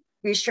reading,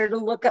 be sure to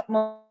look up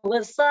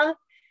Melissa.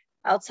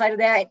 Outside of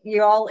that,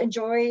 you all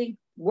enjoy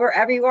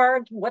wherever you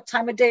are, what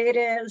time of day it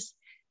is.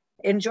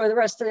 Enjoy the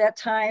rest of that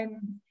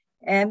time.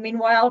 And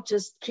meanwhile,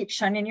 just keep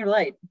shining your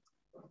light.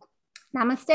 Namaste.